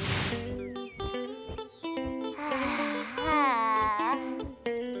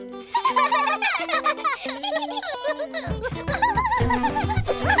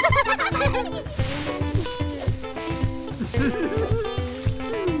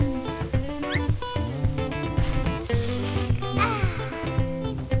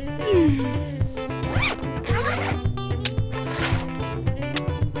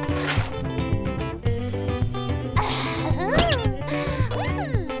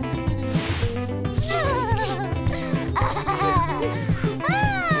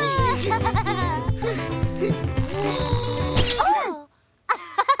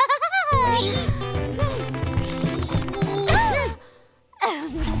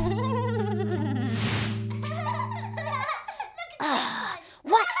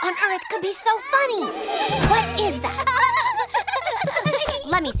 What on earth could be so funny? What is that?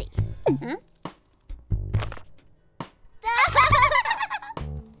 Let me see.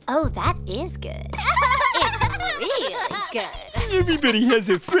 Oh, that is good. It's really good. Everybody has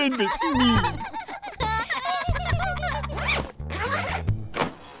a friend but me.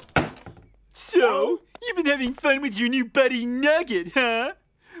 So, you've been having fun with your new buddy Nugget, huh?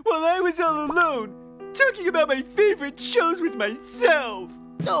 While I was all alone, talking about my favorite shows with myself.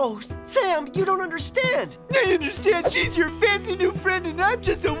 Oh, Sam, you don't understand. I understand she's your fancy new friend and I'm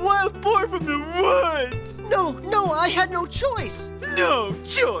just a wild boar from the woods. No, I had no choice. No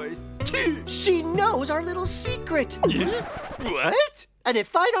choice. She knows our little secret. Yeah? What? And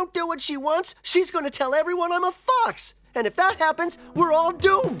if I don't do what she wants, she's going to tell everyone I'm a fox. And if that happens, we're all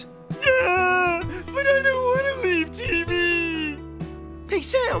doomed. Yeah, but I don't want to leave TV. Hey,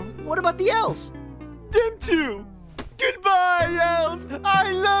 Sam, what about the elves? Them too. Goodbye, elves.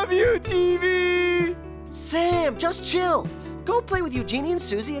 I love you, TV. Sam, just chill. Go play with Eugénie and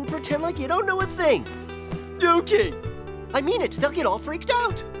Suzie and pretend like you don't know a thing. Okay. I mean it. They'll get all freaked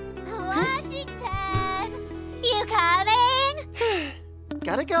out. Washington, you coming?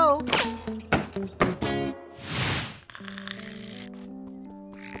 Gotta go.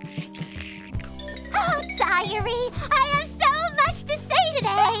 Oh, diary, I have so much to say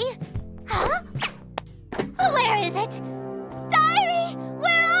today. Huh? Where is it? Diary,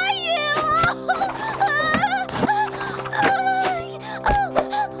 where are you?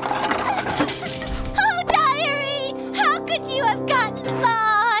 Oh, diary, how could you have gotten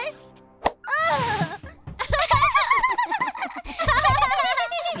lost?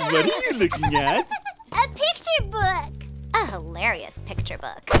 What are you looking at? A picture book. A hilarious picture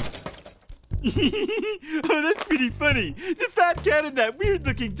book. Oh, that's pretty funny. The fat cat and that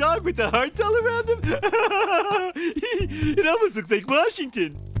weird-looking dog with the hearts all around him. It almost looks like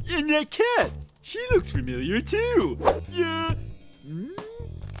Washington. And that cat, she looks familiar too. Yeah.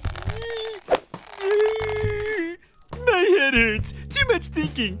 My head hurts. Too much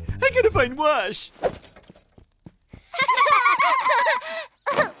thinking. I gotta find Wash.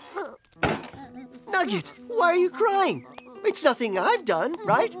 Nugget, why are you crying? It's nothing I've done,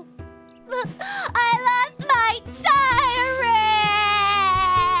 right? I lost my diary!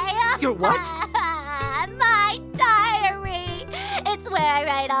 Your what? My diary! It's where I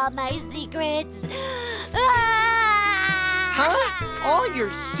write all my secrets. Huh? All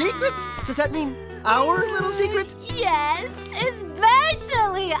your secrets? Does that mean our little secret? Yes,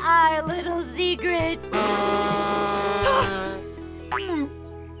 especially our little secret.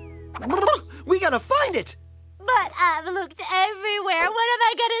 We gotta find it! But I've looked everywhere. What am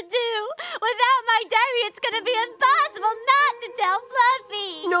I gonna do? Without my diary, it's gonna be impossible not to tell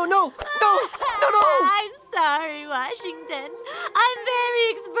Fluffy. No. I'm sorry, Washington. I'm very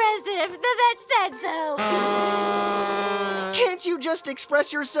expressive. The vet said so. Can't you just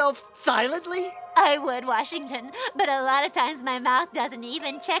express yourself silently? I would, Washington, but a lot of times my mouth doesn't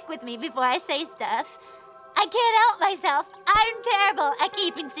even check with me before I say stuff. I can't help myself. I'm terrible at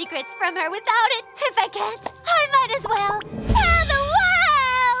keeping secrets from her without it. If I can't, I might as well tell the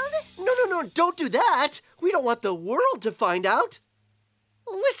world! No, don't do that. We don't want the world to find out.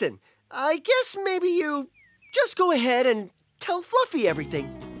 Listen, I guess maybe you just go ahead and tell Fluffy everything.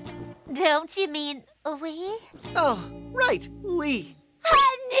 Don't you mean we? Oh, right, we.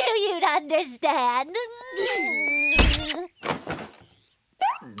 I knew you'd understand.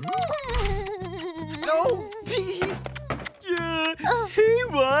 Oh, Hey,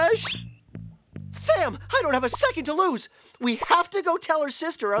 Wash. Sam, I don't have a second to lose. We have to go tell her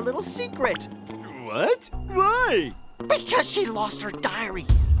sister our little secret. What? Why? Because she lost her diary.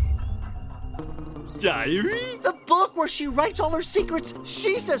 Diary? The book where she writes all her secrets.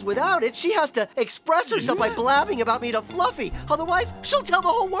 She says without it, she has to express herself by blabbing about me to Fluffy. Otherwise, she'll tell the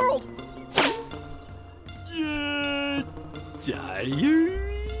whole world. Diary?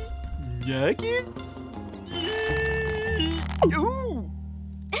 Nugget? Ooh!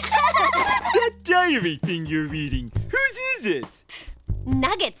 That diary thing you're reading, whose is it?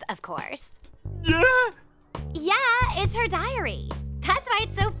 Nugget's, of course. Yeah? Yeah, it's her diary. That's why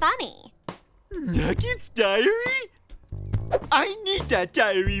it's so funny. Nugget's diary? I need that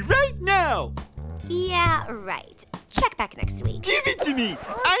diary right now! Yeah, right. Check back next week. Give it to me!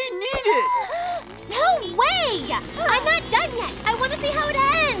 I need it! No way! I'm not done yet. I want to see how it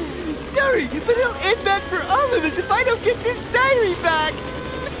ends. Sorry, but it'll end bad for all of us if I don't get this diary back!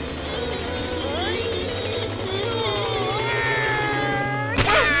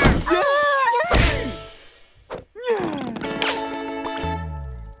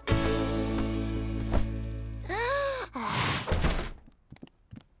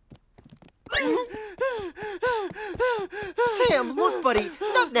 Sam, look, buddy.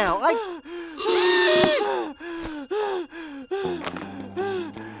 Not now.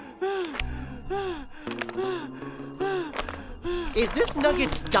 Is this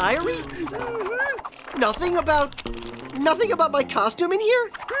Nugget's diary? Nothing about my costume in here?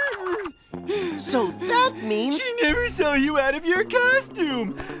 So that means... She never saw you out of your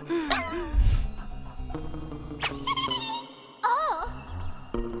costume! Oh,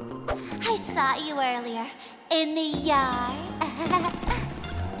 I saw you earlier in the yard.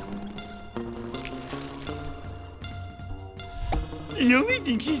 The only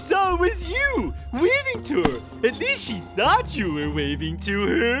thing she saw was you, waving to her. At least she thought you were waving to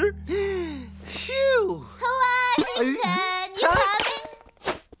her. Phew. Washington, you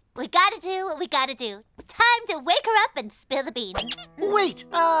coming? We gotta do what we gotta do. Time to wake her up and spill the beans. Wait,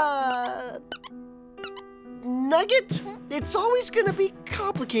 Nugget, it's always gonna be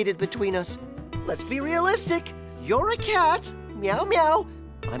complicated between us. Let's be realistic. You're a cat, meow meow.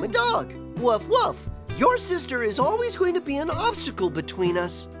 I'm a dog, woof woof. Your sister is always going to be an obstacle between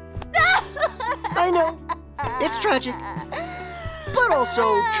us. I know, it's tragic, but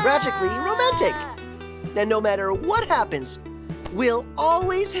also tragically romantic. And no matter what happens, we'll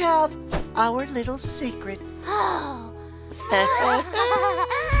always have our little secret. Oh.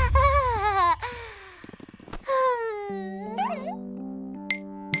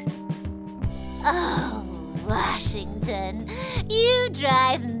 Oh, Washington, you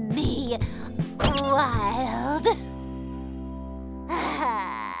drive me wild.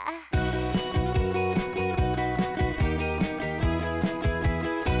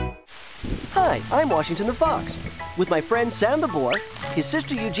 Hi, I'm Washington the Fox. With my friend Sam the Boar, his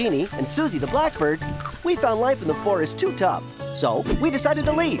sister Eugénie, and Suzie the Blackbird, we found life in the forest too tough, so we decided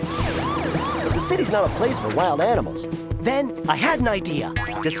to leave. But the city's not a place for wild animals. Then I had an idea.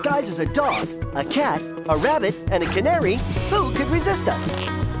 Disguised as a dog, a cat, a rabbit, and a canary, who could resist us?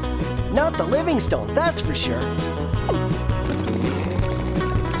 Not the Livingstones, that's for sure.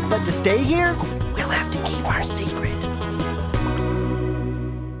 But to stay here, we'll have to keep our secret.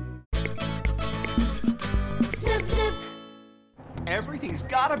 Everything's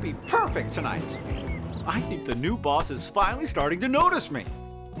gotta be perfect tonight. I think the new boss is finally starting to notice me.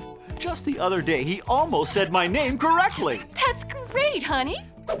 Just the other day, he almost said my name correctly. That's great, honey.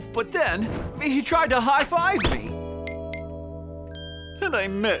 But then, he tried to high-five me. And I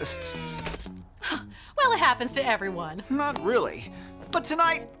missed. Well, it happens to everyone. Not really. But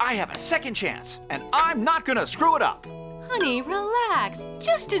tonight, I have a second chance, and I'm not gonna screw it up. Honey, relax.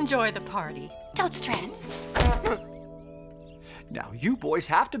 Just enjoy the party. Don't stress. Now, you boys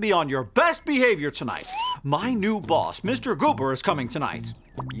have to be on your best behavior tonight. My new boss, Mr. Goober, is coming tonight.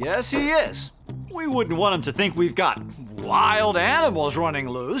 Yes, he is. We wouldn't want him to think we've got wild animals running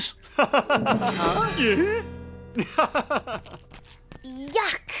loose.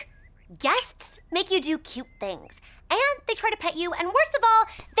 Yuck! Guests make you do cute things, and they try to pet you, and worst of all,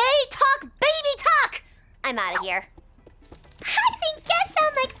 they talk baby talk! I'm out of here. I think guests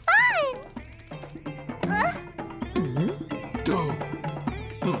sound like fun!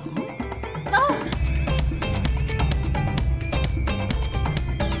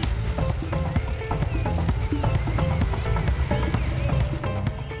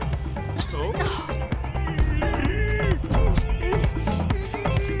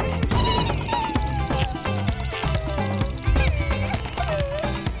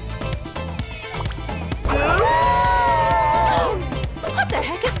 What the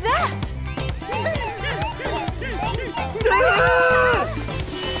heck is that?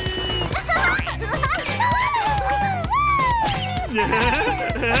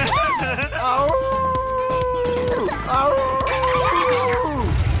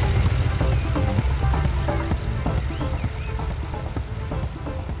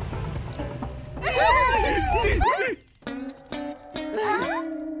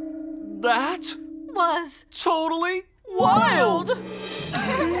 That Was totally wild!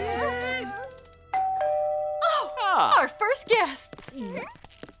 our first guests.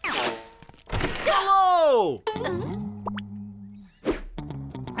 Hello!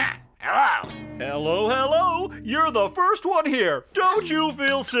 Hello. Hello, hello. You're the first one here. Don't you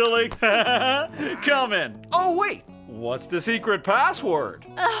feel silly? Come in. Oh, wait. What's the secret password?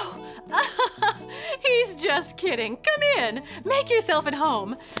 Oh, he's just kidding. Come in. Make yourself at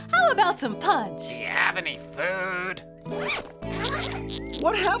home. How about some punch? Do you have any food?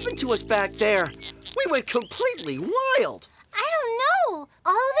 What happened to us back there? We went completely wild. I don't know.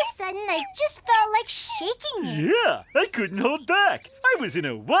 All of a sudden, I just felt like shaking it. Yeah, I couldn't hold back. I was in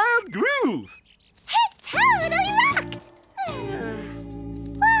a wild groove. It totally rocked.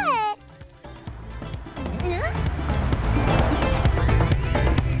 What?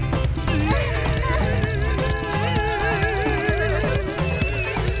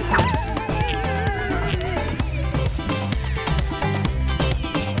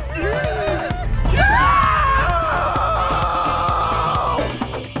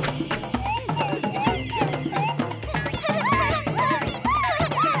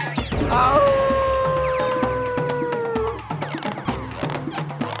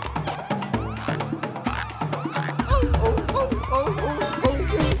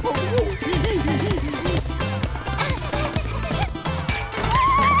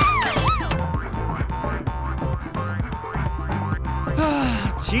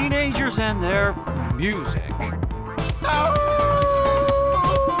 Huh? Teenagers and their music.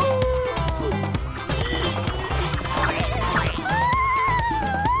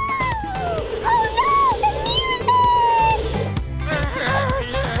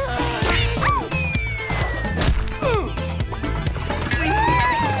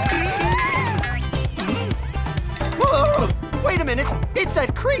 Whoa, wait a minute. It's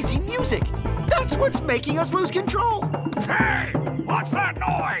that crazy music. That's what's making us lose control. Hey, what's that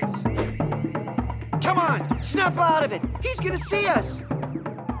noise? Come on, snap out of it. He's gonna see us.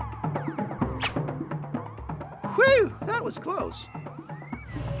 Whew, that was close.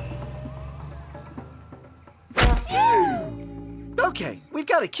 Okay, we've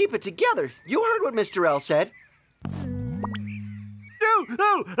got to keep it together. You heard what Mr. L said.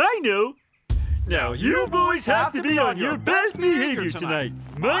 Oh, I know. Now you boys have to be on your best behavior tonight.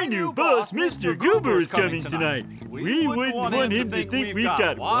 My new boss, Mr. Goober, is coming tonight. We wouldn't want him to think we've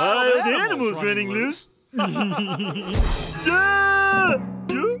got wild animals running loose.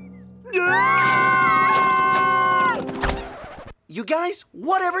 You guys,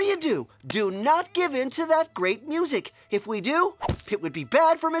 whatever you do not give in to that great music. If we do, it would be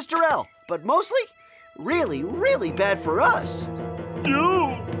bad for Mr. L, but mostly, really, really bad for us.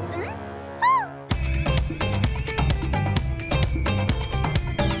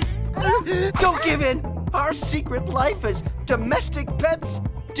 Don't give in. Our secret life as domestic pets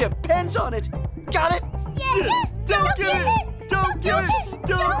depends on it. Got it? Yes! Don't give in! Don't give in!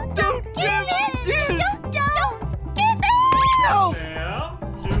 Don't give in! Don't give in! No! Sam,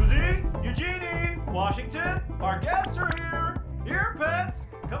 Suzie, Eugénie, Washington, our guests are here. Here, pets.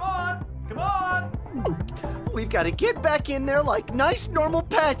 Come on, come on. We've got to get back in there like nice, normal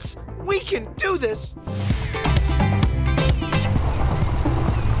pets. We can do this.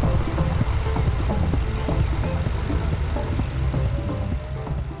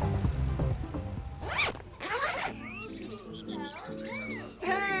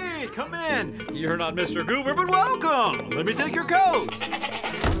 come in. You're not Mr. Goober, but welcome. Let me take your coat.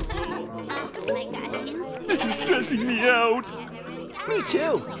 This is stressing me out. Me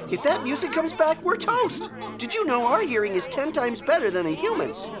too. If that music comes back, we're toast. Did you know our hearing is 10 times better than a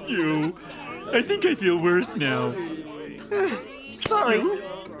human's? I think I feel worse now. Sorry.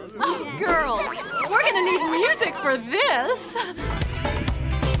 Oh, girls, we're gonna need music for this.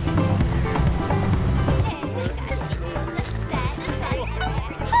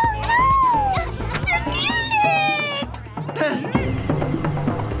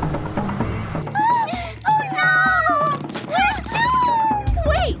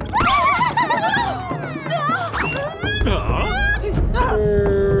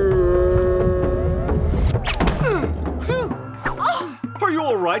 Are you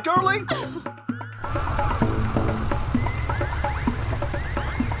all right, darling?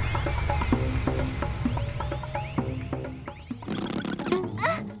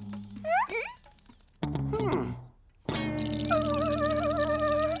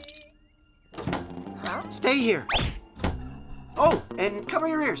 Stay here. Oh, and cover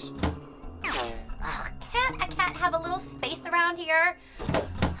your ears. Can't a cat have a little space around here?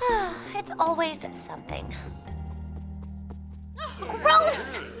 It's always something.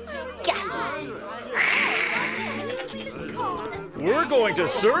 Gross! Guests! We're going to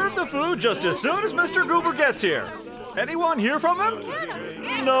serve the food just as soon as Mr. Goober gets here. Anyone hear from him?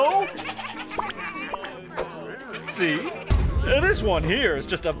 No? See? This one here is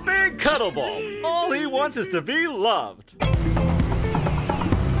just a big cuddle ball. All he wants is to be loved.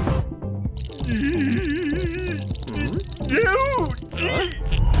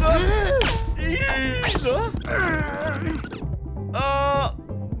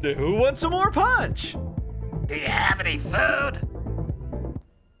 Who wants some more punch? Do you have any food?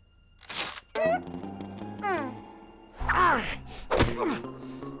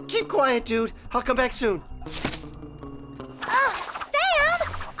 Keep quiet, dude. I'll come back soon. Sam!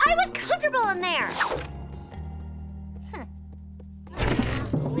 I was comfortable in there.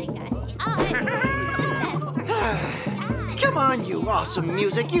 Come on, you awesome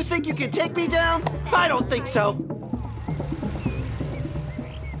music. You think you can take me down? I don't think so.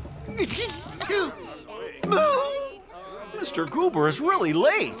 Mr. Goober is really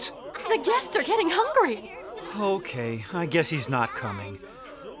late. The guests are getting hungry. Okay, I guess he's not coming.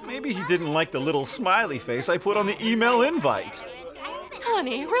 Maybe he didn't like the little smiley face I put on the email invite.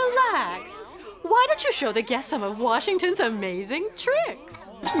 Honey, relax. Why don't you show the guests some of Washington's amazing tricks?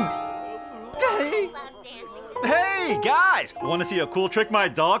 Hey, guys! Want to see a cool trick my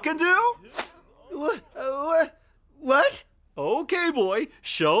dog can do? What? Okay, boy.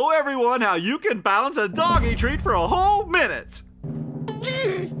 Show everyone how you can balance a doggy treat for a whole minute.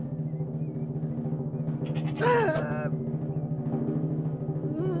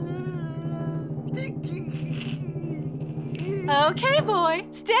 Okay, boy.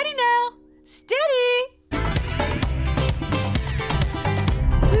 Steady now. Steady.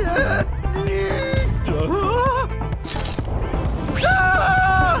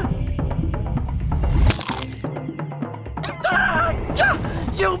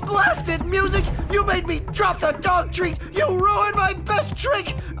 You blasted music! You made me drop the dog treat! You ruined my best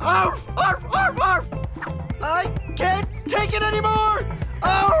trick! Arf! Arf! Arf! Arf! I can't take it anymore!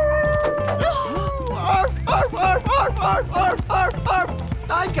 Arf! Arf! Arf! Arf! Arf! Arf! Arf! Arf! Arf!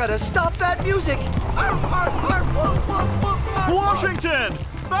 I've got to stop that music! Arf! Arf! Arf! Woof! Woof! Woof! Arf! Washington!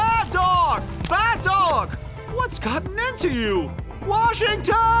 Bad dog! Bad dog! What's gotten into you?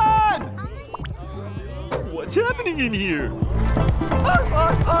 Washington! What's happening in here? Arf!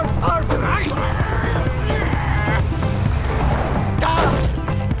 Arf! Arf! Arf!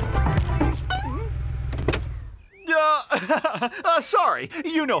 Sorry,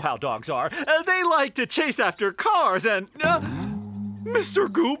 you know how dogs are. They like to chase after cars and...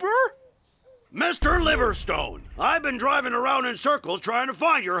 Mr. Goober? Mr. Liverstone, I've been driving around in circles trying to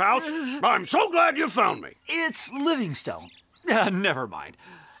find your house. I'm so glad you found me. It's Livingstone. Never mind.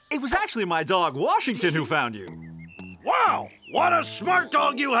 It was actually my dog, Washington, who found you. Wow, what a smart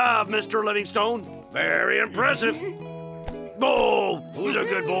dog you have, Mr. Livingstone. Very impressive. Oh, who's a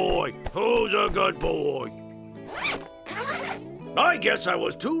good boy? Who's a good boy? I guess I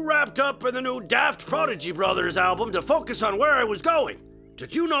was too wrapped up in the new Daft Prodigy Brothers album to focus on where I was going.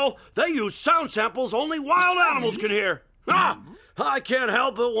 Did you know they use sound samples only wild animals can hear? I can't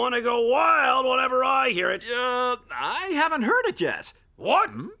help but want to go wild whenever I hear it. I haven't heard it yet.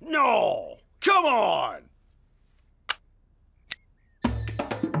 What? No! Come on!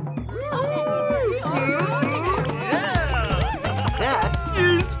 That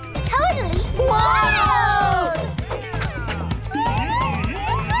is totally wild!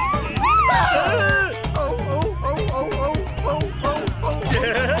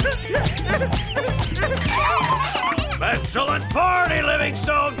 Excellent party,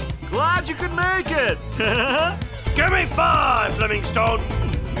 Livingstone! Glad you could make it! Give me 5, Livingstone!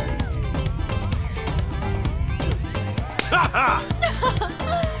 Ha ha!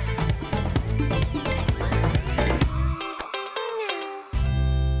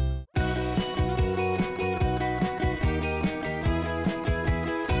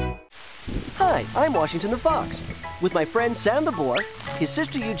 Hi, I'm Washington the Fox. With my friend Sam the Boar, his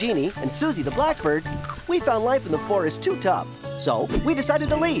sister Eugénie, and Suzie the Blackbird, we found life in the forest too tough. So we decided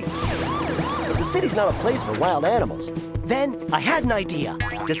to leave. But the city's not a place for wild animals. Then I had an idea.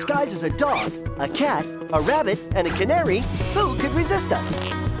 Disguised as a dog, a cat, a rabbit, and a canary, who could resist us?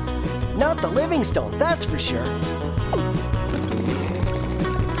 Not the Livingstones, that's for sure.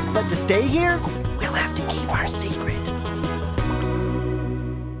 But to stay here, we'll have to keep our secret.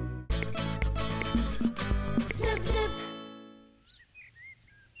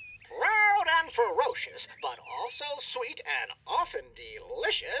 Proud and ferocious, but also sweet and often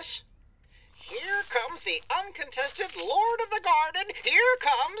delicious. Here comes the uncontested Lord of the Garden. Here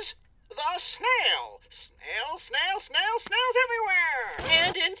comes the snail. Snails everywhere.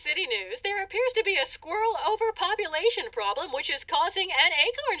 And in city news, there appears to be a squirrel overpopulation problem which is causing an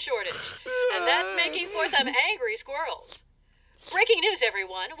acorn shortage. And that's making for some angry squirrels. Breaking news,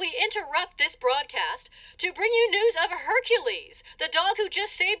 everyone. We interrupt this broadcast to bring you news of Hercules, the dog who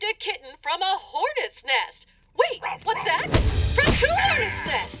just saved a kitten from a hornet's nest. Wait, what's that? From 2 hornets'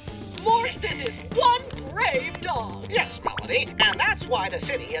 nests. Morse, this is one brave dog. Yes, Melody, and that's why the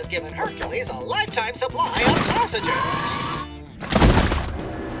city has given Hercules a lifetime supply of sausages.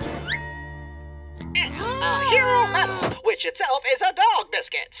 And a hero medal, which itself is a dog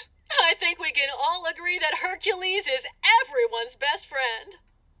biscuit. I think we can all agree that Hercules is everyone's best friend.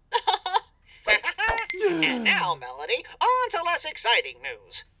 And now, Melody, on to less exciting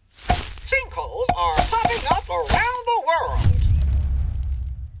news. Sinkholes are popping up around the world.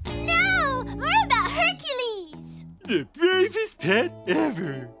 No! More about Hercules! The bravest pet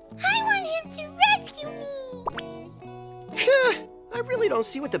ever. I want him to rescue me. I really don't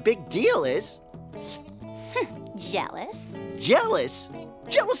see what the big deal is. Jealous? Jealous?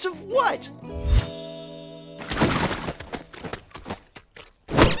 Jealous of what?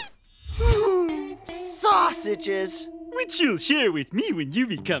 Sausages. Which you'll share with me when you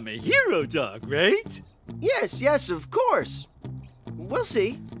become a hero dog, right? Yes, of course. We'll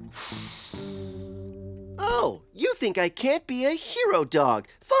see. Oh, you think I can't be a hero dog?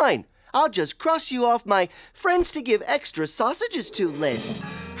 Fine, I'll just cross you off my friends to give extra sausages to list.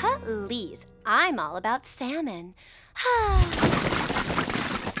 Please, I'm all about salmon.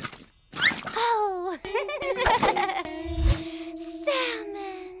 Oh,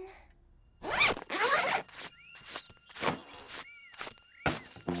 salmon.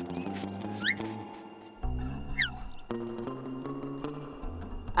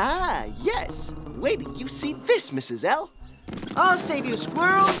 Ah, yes. Wait till you see this, Mrs. L. I'll save you,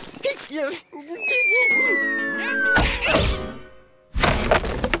 squirrel.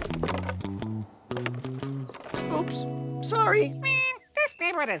 Oops, sorry. Man, this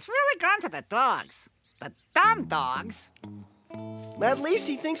neighborhood has really gone to the dogs. The dumb dogs. At least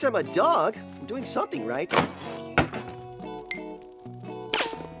he thinks I'm a dog. I'm doing something right. Help!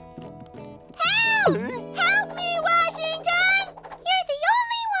 Help me, Washington! You're the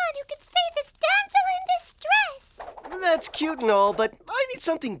only one who could save this damsel in distress. That's cute and all, but I need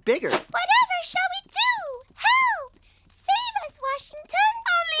something bigger. Whatever shall we do? Help! Save us, Washington!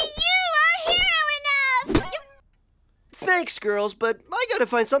 Only you are hero enough! Thanks, girls, but I gotta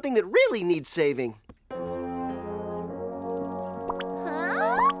find something that really needs saving.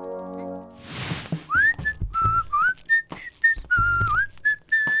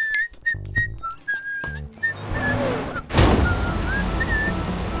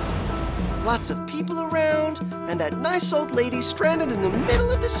 Lots of people around, and that nice old lady stranded in the middle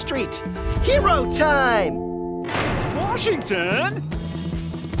of the street. Hero time! Washington!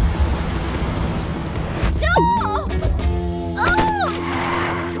 No!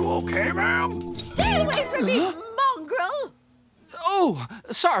 Oh! You okay, ma'am? Stay away from me, mongrel! Oh,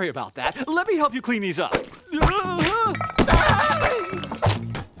 sorry about that. Let me help you clean these up.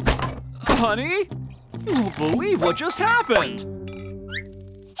 Honey? You won't believe what just happened.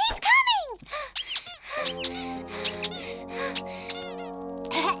 He's coming!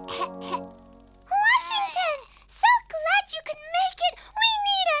 Washington! So glad you could make it! We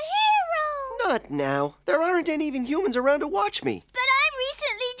need a hero! Not now. There aren't any even humans around to watch me. But I'm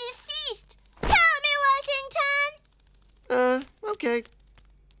recently deceased! Help me, Washington! Okay.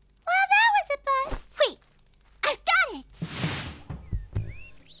 Well, that was a bust. Wait, I've got it!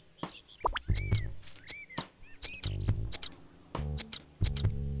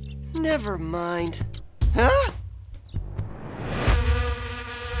 Never mind. Huh?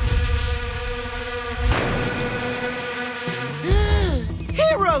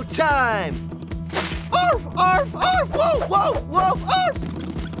 Hero time! Arf, arf, arf, woof, woof, woof, arf!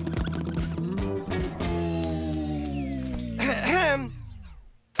 Ahem.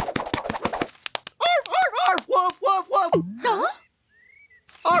 Arf, arf, arf, woof, woof, woof! Huh?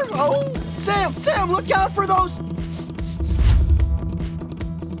 Arf, oh! Sam, look out for those!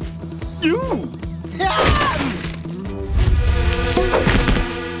 You! Ah!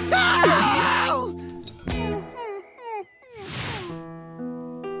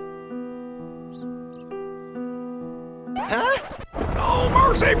 Huh? No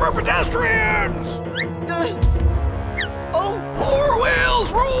mercy for pedestrians! Oh, Four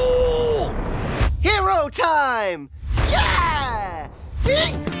wheels rule! hero time! Yeah!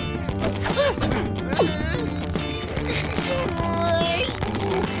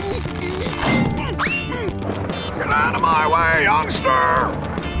 Get out of my way, youngster!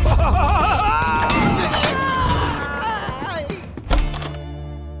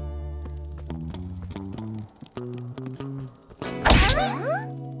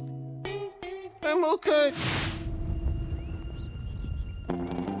 I'm okay.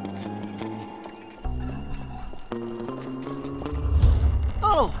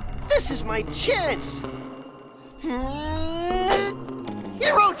 Oh, this is my chance!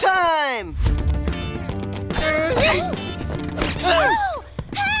 Hero time! Oh,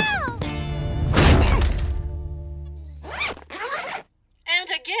 help! And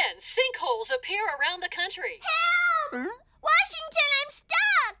again, sinkholes appear around the country. Help! Washington, I'm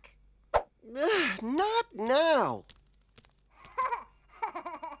stuck! Not now.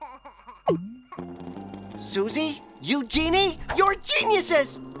 Suzie, Eugénie, you're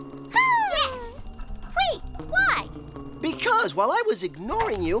geniuses! Yes! Wait, why? Because while I was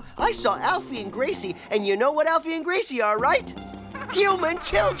ignoring you, I saw Alfie and Gracie, and you know what Alfie and Gracie are, right? Human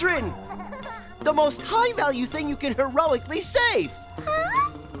children! The most high-value thing you can heroically save!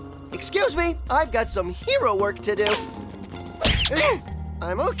 Huh? Excuse me, I've got some hero work to do.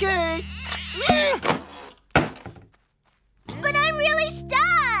 I'm okay. But I'm really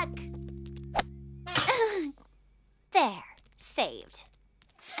stuck! There, saved.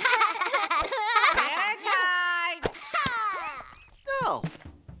 Oh,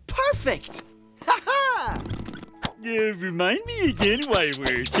 perfect! Ha-ha! Remind me again why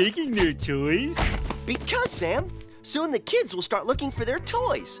we're taking their toys? Because, Sam, soon the kids will start looking for their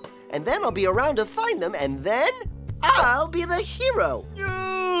toys. And then I'll be around to find them, and then I'll be the hero.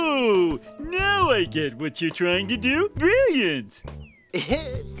 Oh, now I get what you're trying to do. Brilliant!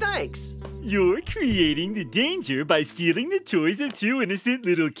 Thanks. You're creating the danger by stealing the toys of two innocent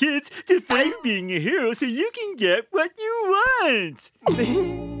little kids to fake being a hero so you can get what you want.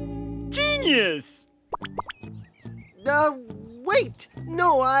 Genius! Wait.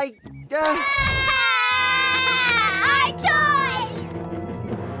 No, Our toys!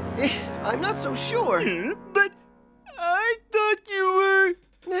 I'm not so sure. But I thought you were...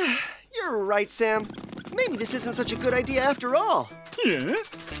 You're right, Sam. Maybe this isn't such a good idea after all. Yeah?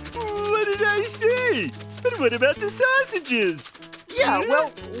 What did I say? But what about the sausages? Yeah,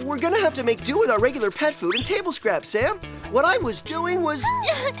 well, we're gonna have to make do with our regular pet food and table scraps, Sam. What I was doing was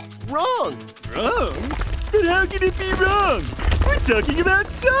wrong. Wrong? But how can it be wrong? We're talking about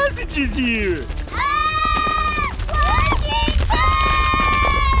sausages here.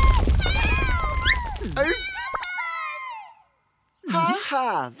 Ha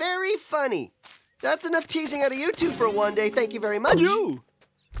ha, very funny. That's enough teasing out of you two for one day. Thank you very much. You.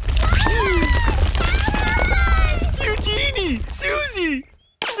 Eugénie! Suzie!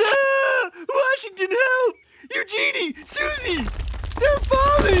 Ah! Washington, help! Eugénie! Suzie! They're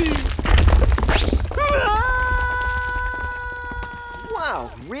falling!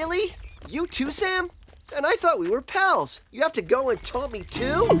 Wow, really? You too, Sam? And I thought we were pals. You have to go and taunt me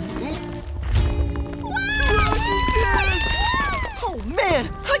too? Oh man,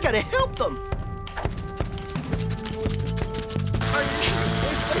 I gotta help them!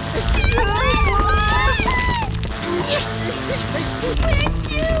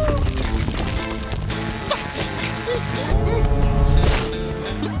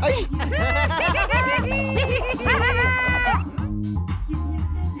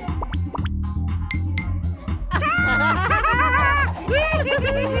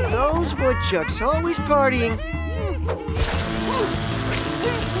 Those woodchucks always partying.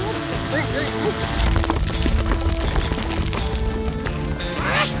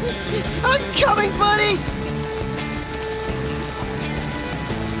 I'm coming, buddies!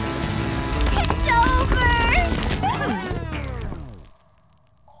 It's over!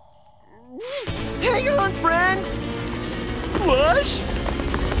 Hang on, friends! Wash?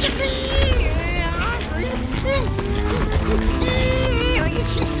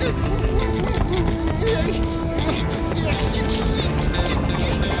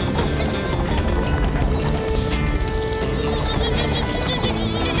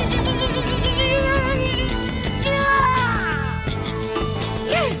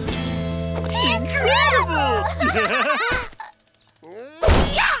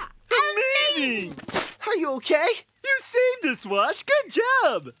 Amazing! Are you okay? You saved us, Wash. Good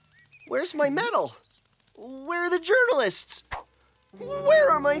job! Where's my medal? Where are the journalists?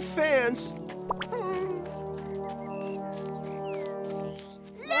 Where are my fans? Look,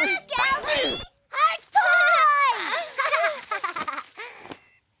 Ellie! Our toy!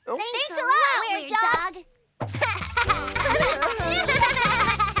 Oh. Thanks a lot, weird dog.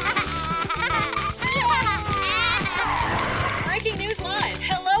 Breaking news live.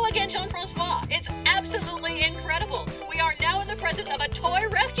 Hello again, Jean-Francois. It's absolutely incredible. We are now in the presence of a toy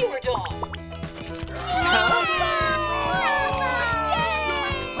rescuer dog.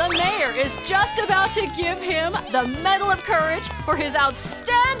 The mayor is just about to give him the Medal of Courage for his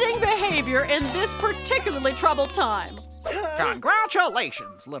outstanding behavior in this particularly troubled time.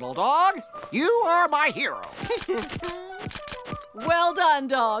 Congratulations, little dog. You are my hero. Well done,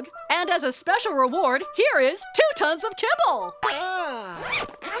 dog. And as a special reward, here is 2 tons of kibble.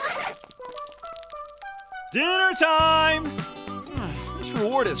 Dinner time! This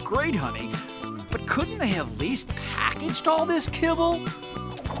reward is great, honey. But couldn't they have at least packaged all this kibble?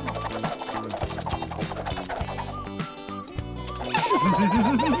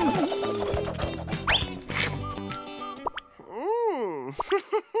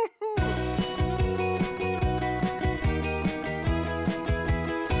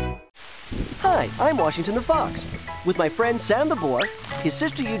 Hi, I'm Washington the Fox. With my friend Sam the boar, his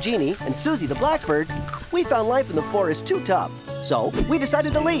sister Eugénie, and Suzie the blackbird, we found life in the forest too tough. So we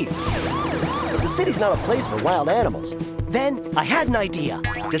decided to leave. But the city's not a place for wild animals. Then I had an idea.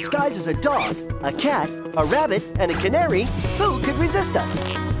 Disguised as a dog, a cat, a rabbit, and a canary, who could resist us?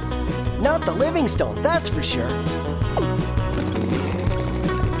 Not the Livingstones, that's for sure.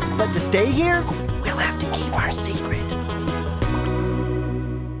 But to stay here, we'll have to keep our secret.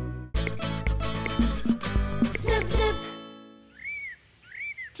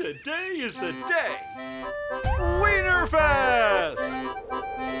 Today is the day. Wienerfest!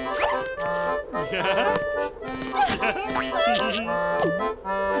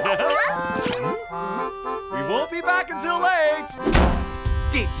 We won't be back until late.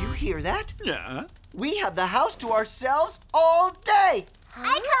 Did you hear that? Yeah. We have the house to ourselves all day.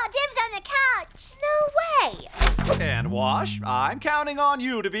 I call dibs on the couch. No way! And Wash, I'm counting on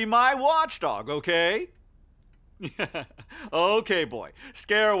you to be my watchdog, okay? Okay, boy.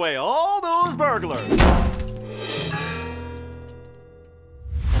 Scare away all those burglars.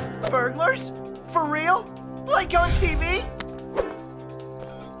 Burglars? For real? Like on TV?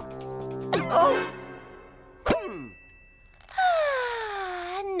 Oh.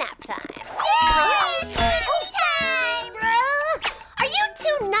 Nap time. Yay! TV time! Are you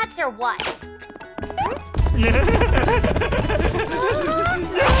 2 nuts or what?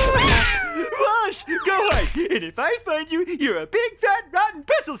 Wash, go hide. And if I find you, you're a big, fat, rotten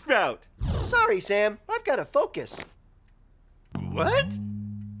pretzel sprout. Sorry, Sam. I've got to focus. What?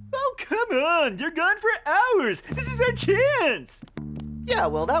 Oh, come on. You're gone for hours. This is our chance. Yeah,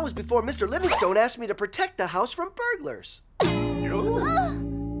 well, that was before Mr. Livingstone asked me to protect the house from burglars. Burglars?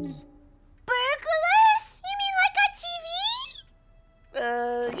 You mean like on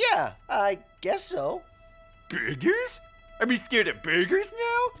TV? Yeah, I guess so. Burgers? Are we scared of burgers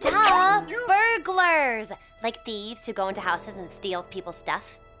now? Duh, burglars. Like thieves who go into houses and steal people's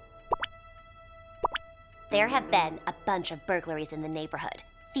stuff. There have been a bunch of burglaries in the neighborhood.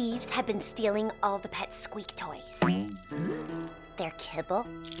 Thieves have been stealing all the pet squeak toys. Their kibble.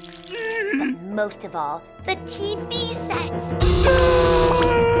 But most of all, the TV set.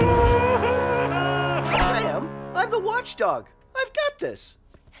 Sam, I'm the watchdog. I've got this.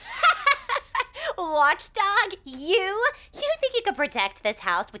 Watchdog, you? You think you could protect this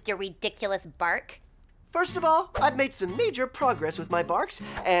house with your ridiculous bark? First of all, I've made some major progress with my barks.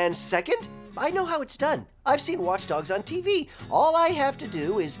 And second, I know how it's done. I've seen watchdogs on TV. All I have to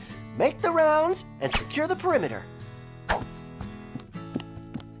do is make the rounds and secure the perimeter.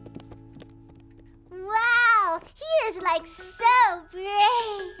 Wow, he is like so brave.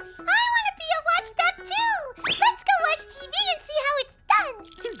 I want to be a watchdog too. Let's go watch TV and see how it's done.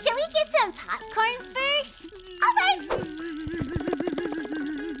 Shall we get some popcorn first? All right.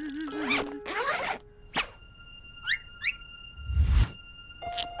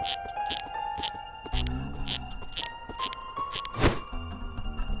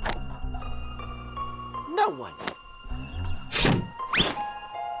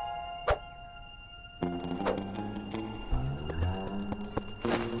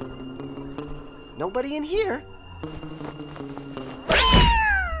 Nobody in here.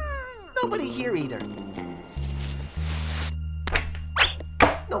 Nobody here either.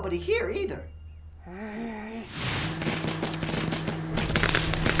 Nobody here either.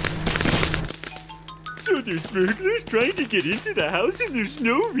 So there's burglars trying to get into the house and there's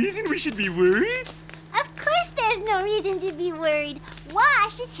no reason we should be worried? Of course there's no reason to be worried.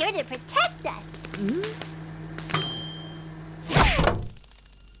 Wash is here to protect us.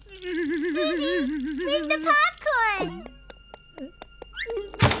 Suzie, bring the popcorn.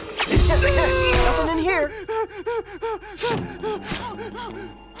 Nothing in here.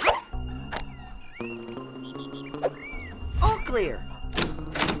 All clear.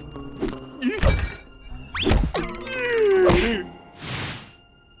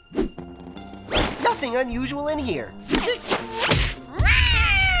 Nothing unusual in here.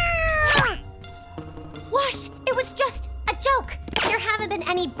 Wash, it was just a joke. There haven't been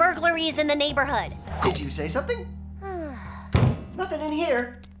any burglaries in the neighborhood. Did you say something? Nothing in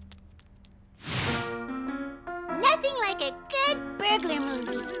here. Nothing like a good burglar movie.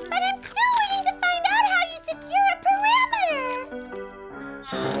 But I'm still waiting to find out how you secure a perimeter.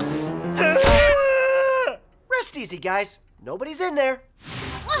 Rest easy, guys. Nobody's in there.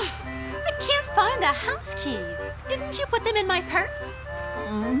 I can't find the house keys. Didn't you put them in my purse?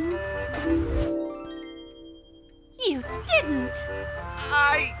 You didn't.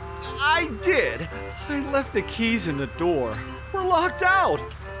 I did. I left the keys in the door. We're locked out.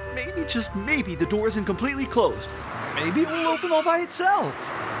 Maybe, just maybe, the door isn't completely closed. Maybe it will open all by itself.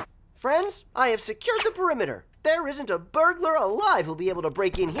 Friends, I have secured the perimeter. There isn't a burglar alive who'll be able to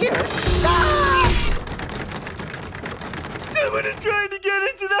break in here. Someone is trying to get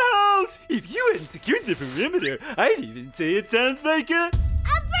into the house! If you hadn't secured the perimeter, I'd even say it sounds like a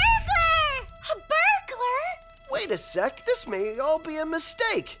burglar! A burglar? Wait a sec, this may all be a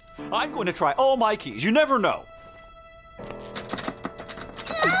mistake. I'm going to try all my keys. You never know.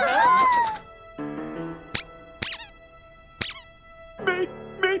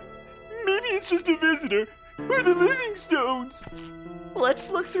 Maybe it's just a visitor. Or the Livingstones. Let's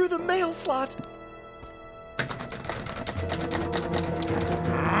look through the mail slot.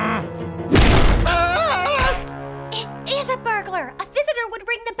 It is a burglar. A visitor would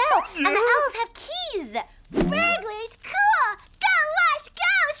ring the bell, and the owls have keys. Burglars, cool! Go, Wash,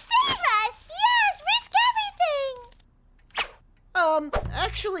 go! Save us! Yes, risk everything!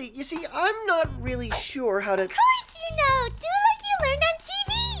 Actually, you see, I'm not really sure how to... Of course you know! Do like you learned on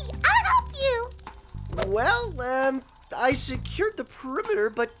TV! I'll help you! Well, I secured the perimeter,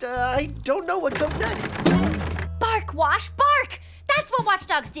 but I don't know what comes next. Bark, Wash, bark! That's what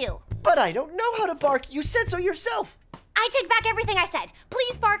watchdogs do. But I don't know how to bark. You said so yourself. I take back everything I said.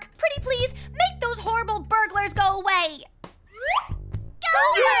 Please bark, pretty please. Make those horrible burglars go away.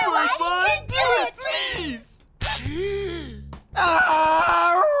 Go for it, Washington! Do it, please!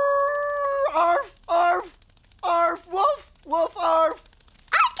 Arf! Arf! Arf! Wolf! Wolf! Arf!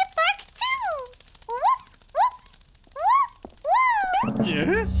 I can bark too! Woof! Woof! Woof! Woof!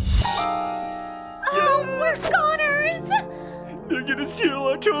 Yeah? Oh, we're sconers! They're gonna steal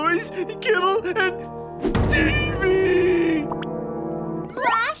our toys, kibble, and TV!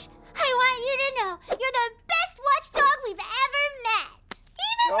 Wash, I want you to know you're the best watchdog we've ever met.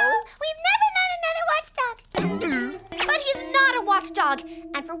 Even though we've never met another watchdog. But he's not a watchdog,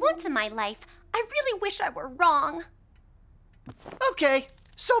 and for once in my life, I really wish I were wrong. Okay,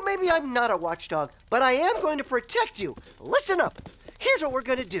 so maybe I'm not a watchdog, but I am going to protect you. Listen up. Here's what we're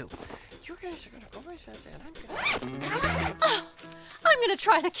gonna do. You guys are gonna go and I'm gonna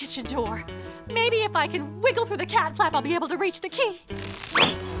try the kitchen door. Maybe if I can wiggle through the cat flap, I'll be able to reach the key.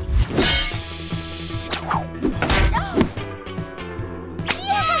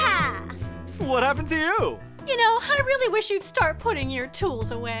 Yeah! What happened to you? You know, I really wish you'd start putting your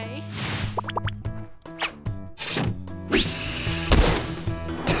tools away.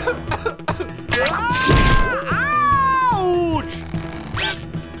 Ouch!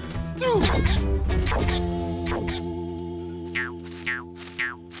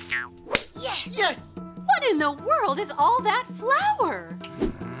 Yes! What in the world is all that flour?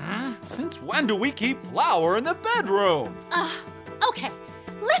 Since when do we keep flour in the bedroom? Okay,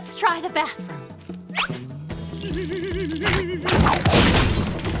 let's try the bathroom.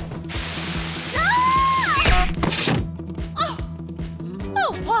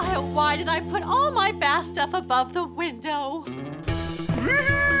 Oh, why did I put all my bath stuff above the window?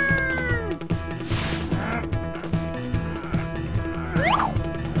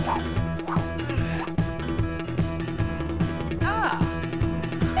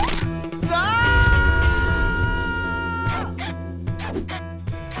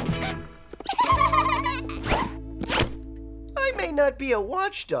 might not be a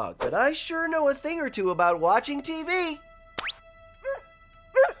watchdog, but I sure know a thing or two about watching TV.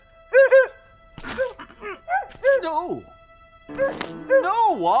 No.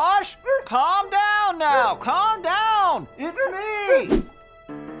 No, Wash. Calm down now. Calm down. It's me.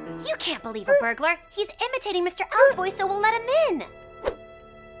 You can't believe a burglar. He's imitating Mr. L's voice, so we'll let him in.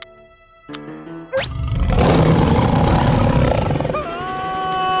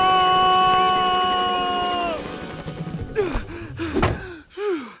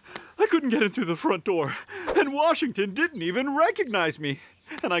 I couldn't get in through the front door, and Washington didn't even recognize me.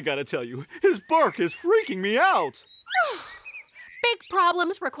 And I gotta tell you, his bark is freaking me out. Big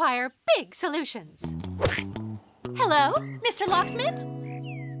problems require big solutions. Hello, Mr. Locksmith?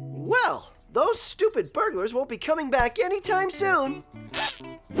 Well, those stupid burglars won't be coming back anytime soon.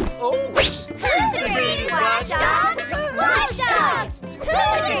 Oh! Who's the greatest watchdog? Watchdog!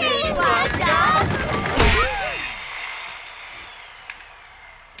 Who's the greatest watchdog?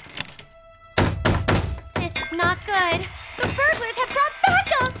 This is not good. The burglars have brought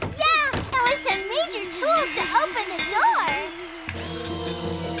backup! Yeah, and with some major tools to open the door.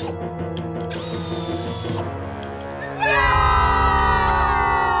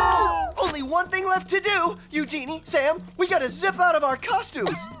 Only one thing left to do. Eugénie, Sam, we gotta zip out of our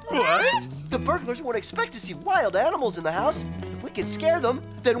costumes. What? The burglars won't expect to see wild animals in the house. If we can scare them,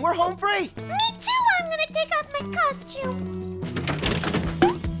 then we're home free. Me too! I'm gonna take off my costume.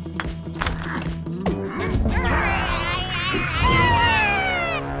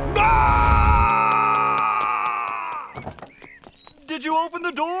 Did you open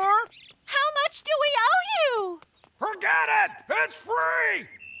the door? How much do we owe you? Forget it! It's free!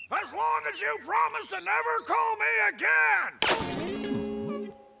 As long as you promise to never call me again!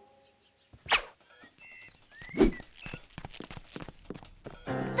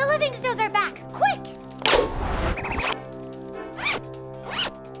 The Livingstones are back! Quick!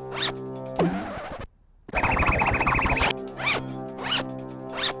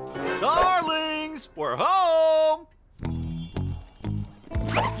 Darlings, we're home.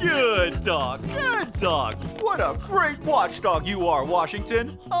 Good dog, good dog. What a great watchdog you are,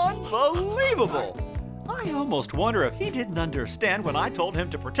 Washington. Unbelievable. I almost wonder if he didn't understand when I told him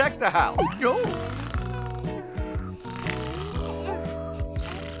to protect the house. No.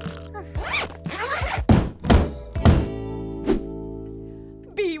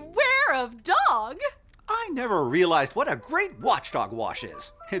 Beware of dog. I never realized what a great watchdog Wash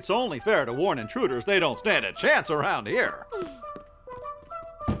is. It's only fair to warn intruders they don't stand a chance around here.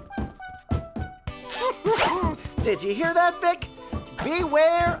 Did you hear that, Vic?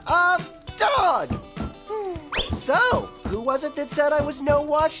 Beware of dog! So, who was it that said I was no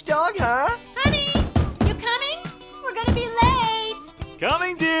watchdog, huh? Honey, you coming? We're gonna be late.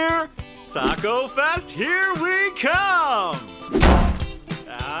 Coming, dear. Taco Fest, here we come.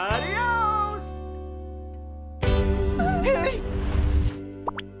 Adios. Hey!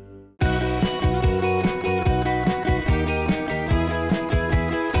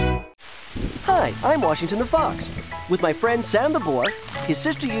 Hi, I'm Washington the Fox. With my friend Sam the Boar, his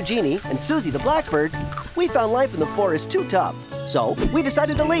sister Eugénie, and Suzie the Blackbird, we found life in the forest too tough, so we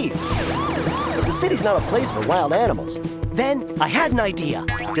decided to leave. But the city's not a place for wild animals. Then I had an idea.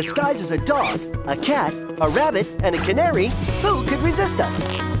 Disguised as a dog, a cat, a rabbit, and a canary, who could resist us?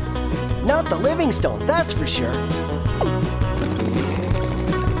 Not the Livingstones, that's for sure.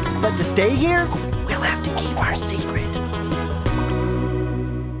 But to stay here, we'll have to keep our secret.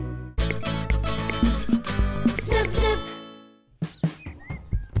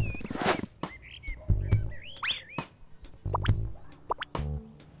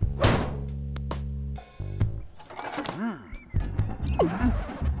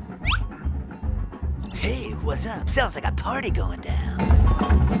 Hey, what's up? Sounds like a party going down.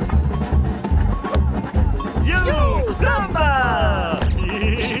 Yo, Samba!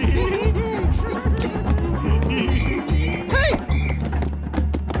 Hey!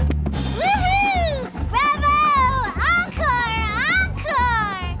 Woohoo! Bravo! Encore!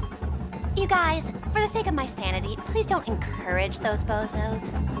 Encore! You guys, for the sake of my sanity, please don't encourage those bozos.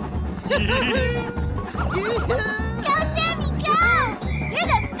 Go, Sammy, go! You're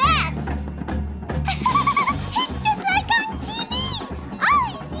the best! It's just like on TV! All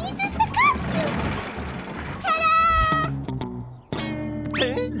he needs is the costume! Ta-da!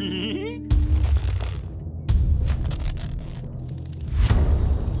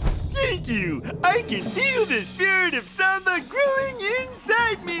 Thank you! I can feel the spirit of Samba growing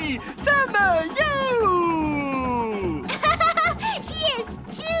inside me! Samba, yo! He is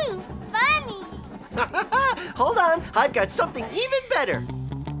too funny! Hold on, I've got something even better.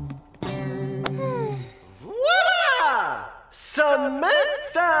 Voila!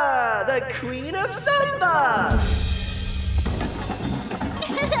 Samantha, the queen of samba!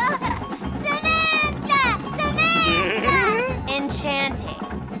 Enchanting.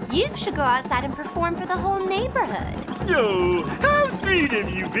 You should go outside and perform for the whole neighborhood. Oh, how sweet of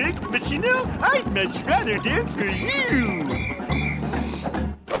you, Vic. But you know, I'd much rather dance for you.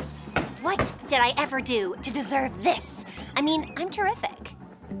 What did I ever do to deserve this? I mean, I'm terrific.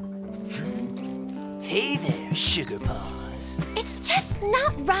 Hey there, sugar paws. It's just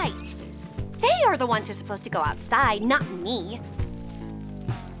not right. They are the ones who are supposed to go outside, not me.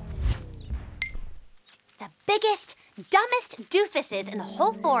 The biggest, dumbest doofuses in the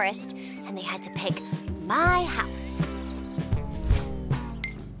whole forest, and they had to pick my house.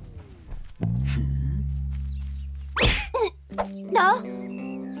 No,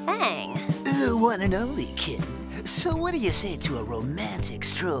 Fang. One and only kitten. So what do you say to a romantic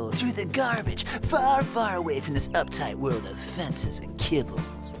stroll through the garbage, far, far away from this uptight world of fences and kibble?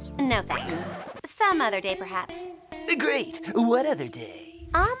 No thanks. Some other day, perhaps. Great. What other day?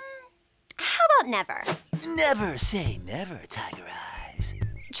 How about never? Never say never, Tiger Eyes.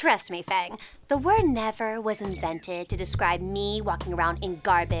 Trust me, Fang. The word never was invented to describe me walking around in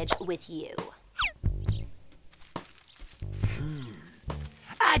garbage with you.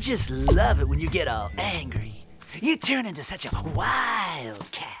 I just love it when you get all angry. You turn into such a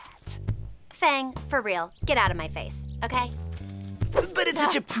wild cat. Fang, for real, get out of my face, okay? But it's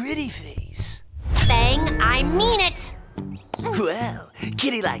such a pretty face. Fang, I mean it! Well,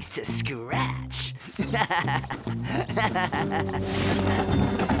 Kitty likes to scratch.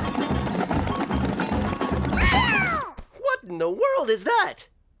 What in the world is that?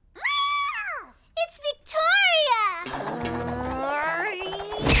 It's Victoria!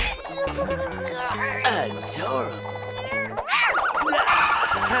 Adorable.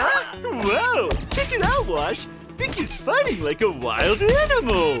 Huh? Whoa, check it out, Wash. Vic is fighting like a wild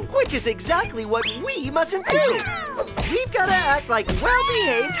animal. Which is exactly what we mustn't do. We've got to act like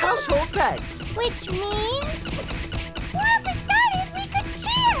well-behaved household pets. Which means... Well, for starters, we could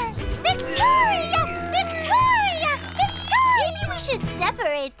cheer! Victoria! Victoria! Victoria! Maybe we should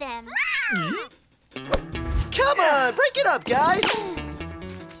separate them. Come on, break it up, guys.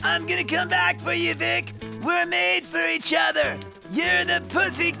 I'm gonna come back for you, Vic. We're made for each other. You're the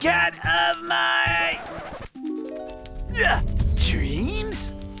pussycat of my...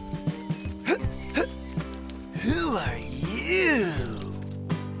 dreams? Who are you?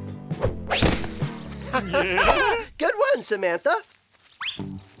 Good one, Samantha.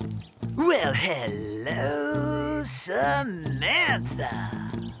 Well, hello, Samantha.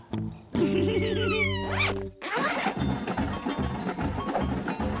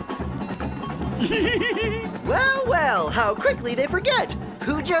 Well, well, how quickly they forget.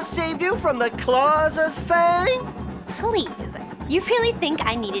 Who just saved you from the claws of Fang? Please, you really think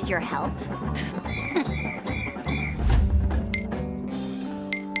I needed your help?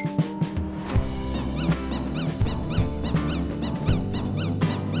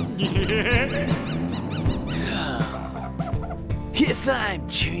 If I'm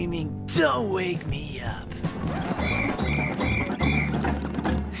dreaming, don't wake me up.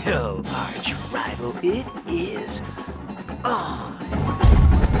 Oh, arch rival, it is on.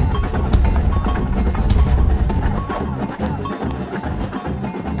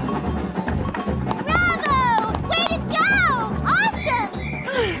 Bravo! Way to go! Awesome!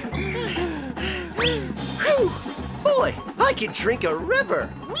 Whew. Boy, I could drink a river.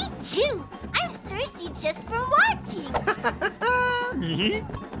 Me too! I'm thirsty just for watching.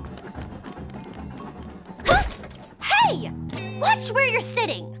 Hey! Watch where you're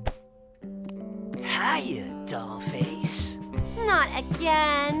sitting. Hiya, dollface. Not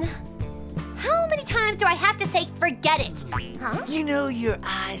again. How many times do I have to say forget it? Huh? You know your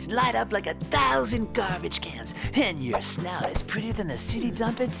eyes light up like 1,000 garbage cans, and your snout is prettier than the city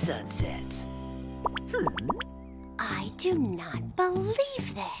dump at sunset. I do not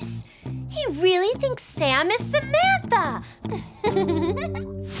believe this. He really thinks Sam is Samantha.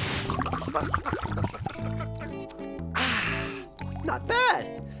 Not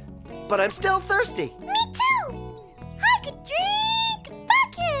bad. But I'm still thirsty. Me too! I could drink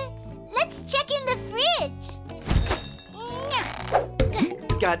buckets! Let's check in the fridge.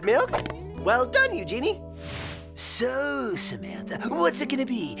 Got milk? Well done, Eugénie. So, Samantha, what's it gonna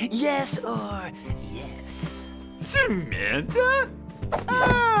be? Yes or yes? Samantha?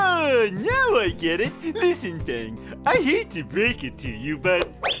 Oh, now I get it. Listen, Fang, I hate to break it to you, but...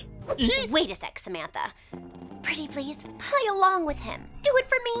 Wait a sec, Samantha. Pretty please, play along with him. Do it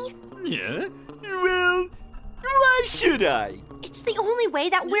for me. Yeah? Well, why should I? It's the only way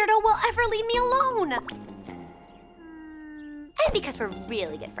that weirdo will ever leave me alone. And because we're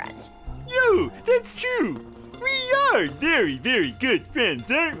really good friends. Yo, that's true. We are very, very good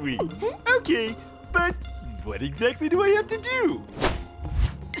friends, aren't we? Okay, but what exactly do I have to do?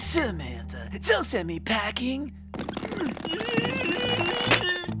 Samantha, don't send me packing.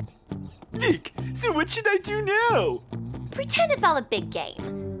 Vic, so what should I do now? Pretend it's all a big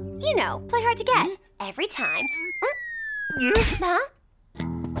game. You know, play hard to get. Every time. Yeah? Huh?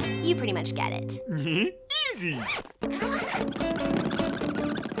 You pretty much get it. Easy.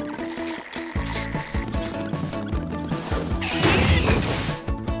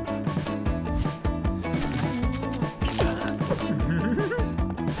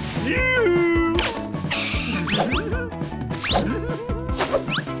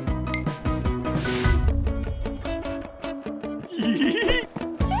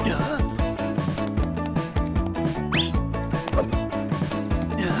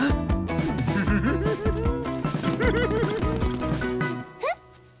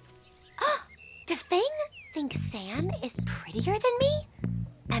 Does Fang think Sam is prettier than me?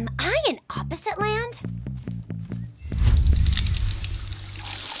 Am I in opposite land?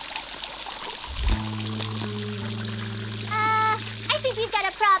 I think we've got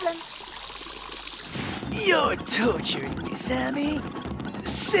a problem. You're torturing me, Sammy.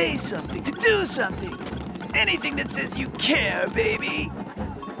 Say something, do something. Anything that says you care, baby.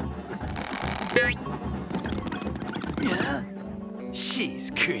 Yeah?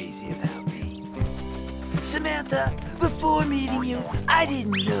 She's crazy about me. Samantha, before meeting you, I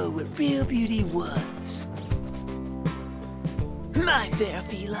didn't know what real beauty was. My fair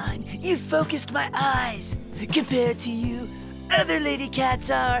feline, you focused my eyes. Compared to you, other lady cats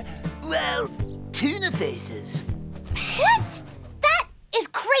are, well, tuna faces. What? That is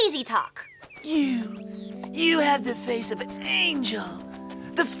crazy talk. You have the face of an angel,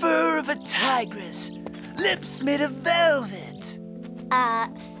 the fur of a tigress, lips made of velvet.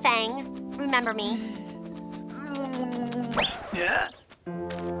 Fang, remember me? Yeah?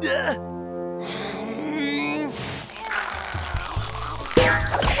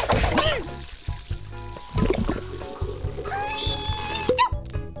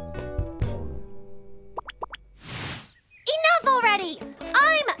 Enough already!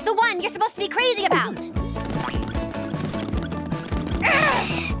 I'm the one you're supposed to be crazy about.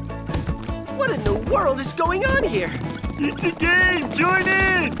 What in the world is going on here? It's a game! Join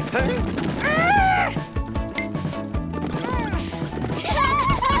in! Fang,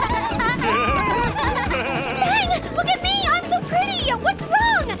 look at me! I'm so pretty! What's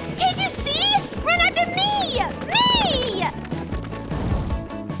wrong? Can't you see? Run after me! Me!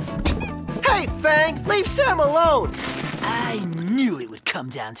 Hey, Fang, leave Sam alone. I knew it would come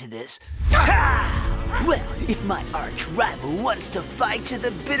down to this. Ha! Well, if my arch rival wants to fight to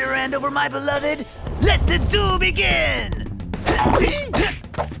the bitter end over my beloved, let the duel begin!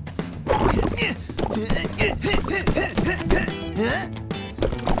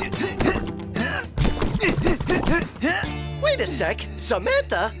 Wait a sec,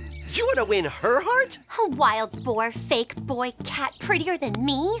 Samantha? You want to win her heart? A wild boar, fake boy, cat prettier than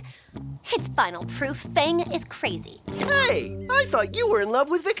me? It's final proof Fang is crazy. Hey, I thought you were in love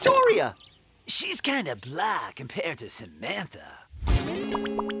with Victoria. She's kind of blah compared to Samantha.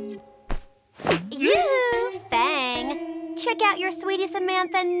 You, Fang. Check out your sweetie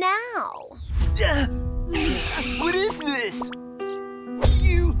Samantha now. What is this?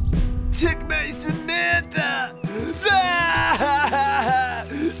 You took my Samantha! Ah!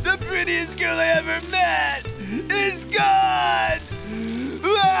 The prettiest girl I ever met is gone!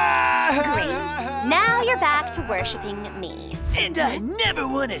 Ah! Great. Now you're back to worshiping me. And I never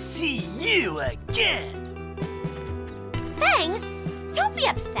want to see you again! Fang, don't be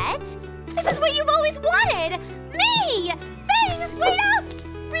upset. This is what you've always wanted. Me! Fang, wait up!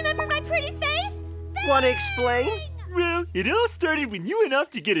 Remember my pretty face? Fang! Want to explain? Well, it all started when you went off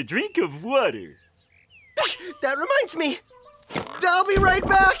to get a drink of water. That reminds me. I'll be right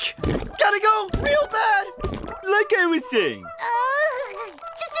back. Gotta go real bad. Like I was saying.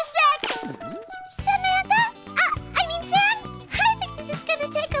 Just a sec. Samantha? I mean, Sam? I think this is gonna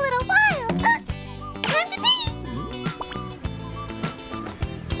take a little while. Time to pee.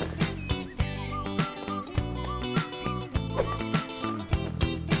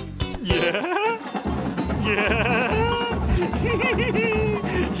 Yeah?